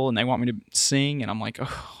ensemble and they want me to sing, and I'm like,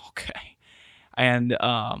 oh, okay, and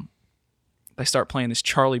they start playing this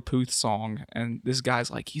Charlie Puth song, and this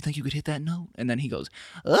guy's like, you think you could hit that note? And then he goes,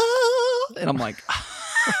 oh, and I'm like,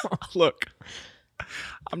 look,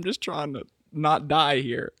 I'm just trying to not die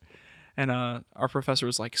here. And our professor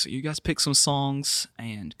was like, so you guys pick some songs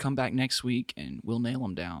and come back next week and we'll nail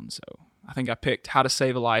them down. So I think I picked How to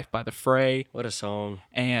Save a Life by The Fray. What a song.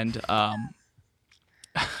 And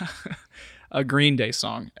a Green Day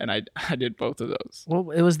song. And I did both of those.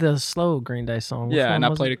 Well, it was the slow Green Day song. Which Yeah, one and I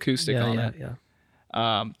was played it? acoustic on it. Yeah.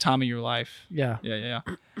 Time of Your Life. Yeah. Yeah.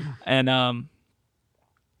 And I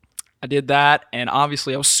did that. And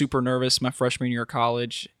obviously I was super nervous my freshman year of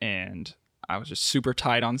college. And I was just super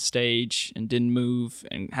tight on stage and didn't move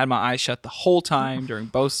and had my eyes shut the whole time during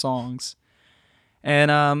both songs.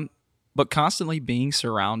 And but constantly being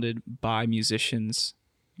surrounded by musicians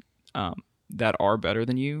that are better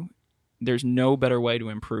than you, there's no better way to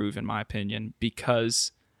improve, in my opinion,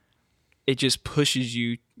 because it just pushes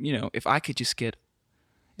you. You know, if I could just get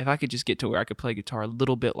to where I could play guitar a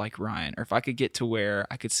little bit like Ryan, or if I could get to where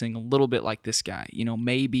I could sing a little bit like this guy, you know,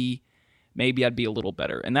 maybe I'd be a little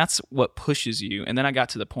better. And that's what pushes you. And then I got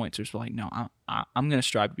to the point where it's like, no, I'm going to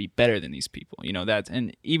strive to be better than these people. You know,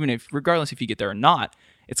 and even regardless if you get there or not,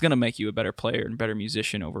 it's going to make you a better player and better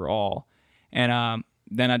musician overall. And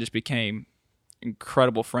then I just became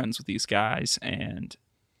incredible friends with these guys. And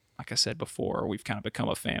like I said before, we've kind of become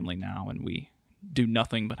a family now, and we do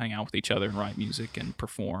nothing but hang out with each other and write music and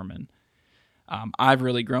perform. And I've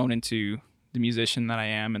really grown into the musician that I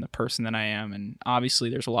am and the person that I am. And obviously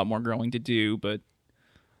there's a lot more growing to do, but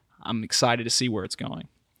I'm excited to see where it's going.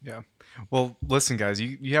 Yeah. Well, listen, guys,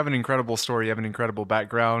 you have an incredible story. You have an incredible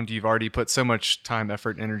background. You've already put so much time,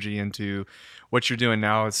 effort, and energy into what you're doing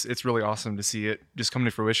now. It's really awesome to see it just come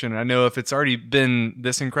to fruition. And I know if it's already been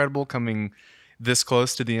this incredible coming this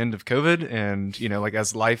close to the end of COVID, and, you know, like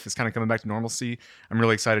as life is kind of coming back to normalcy, I'm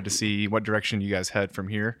really excited to see what direction you guys head from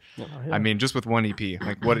here. Oh, yeah. I mean, just with one EP,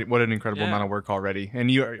 like what an incredible amount of work already. And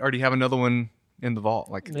you already have another one in the vault,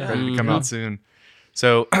 like ready to come out soon.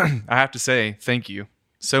 So I have to say thank you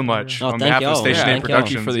so much on behalf of Station 8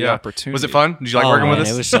 Productions. Thank you for the opportunity. Was it fun? Did you like working with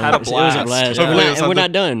us? It was, it was a blast. Hopefully it was And we're something-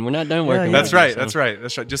 not done. We're not done working. yeah. That's right. That's right.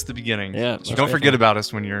 That's right. Just the beginning. Yeah. Don't forget about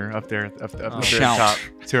us when you're up there at the Shout. top,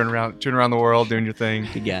 touring around the world, doing your thing.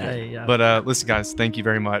 You got it. Hey, yeah. But listen, guys, thank you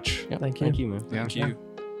very much. Yep. Thank you. Thank you, man. Yeah. Thank you.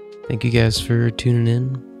 Thank you guys for tuning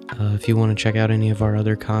in. If you want to check out any of our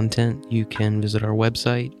other content, you can visit our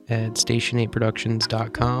website at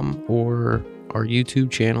station8productions.com or our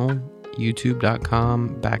YouTube channel,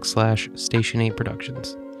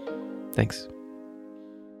 youtube.com/Station8Productions. Thanks.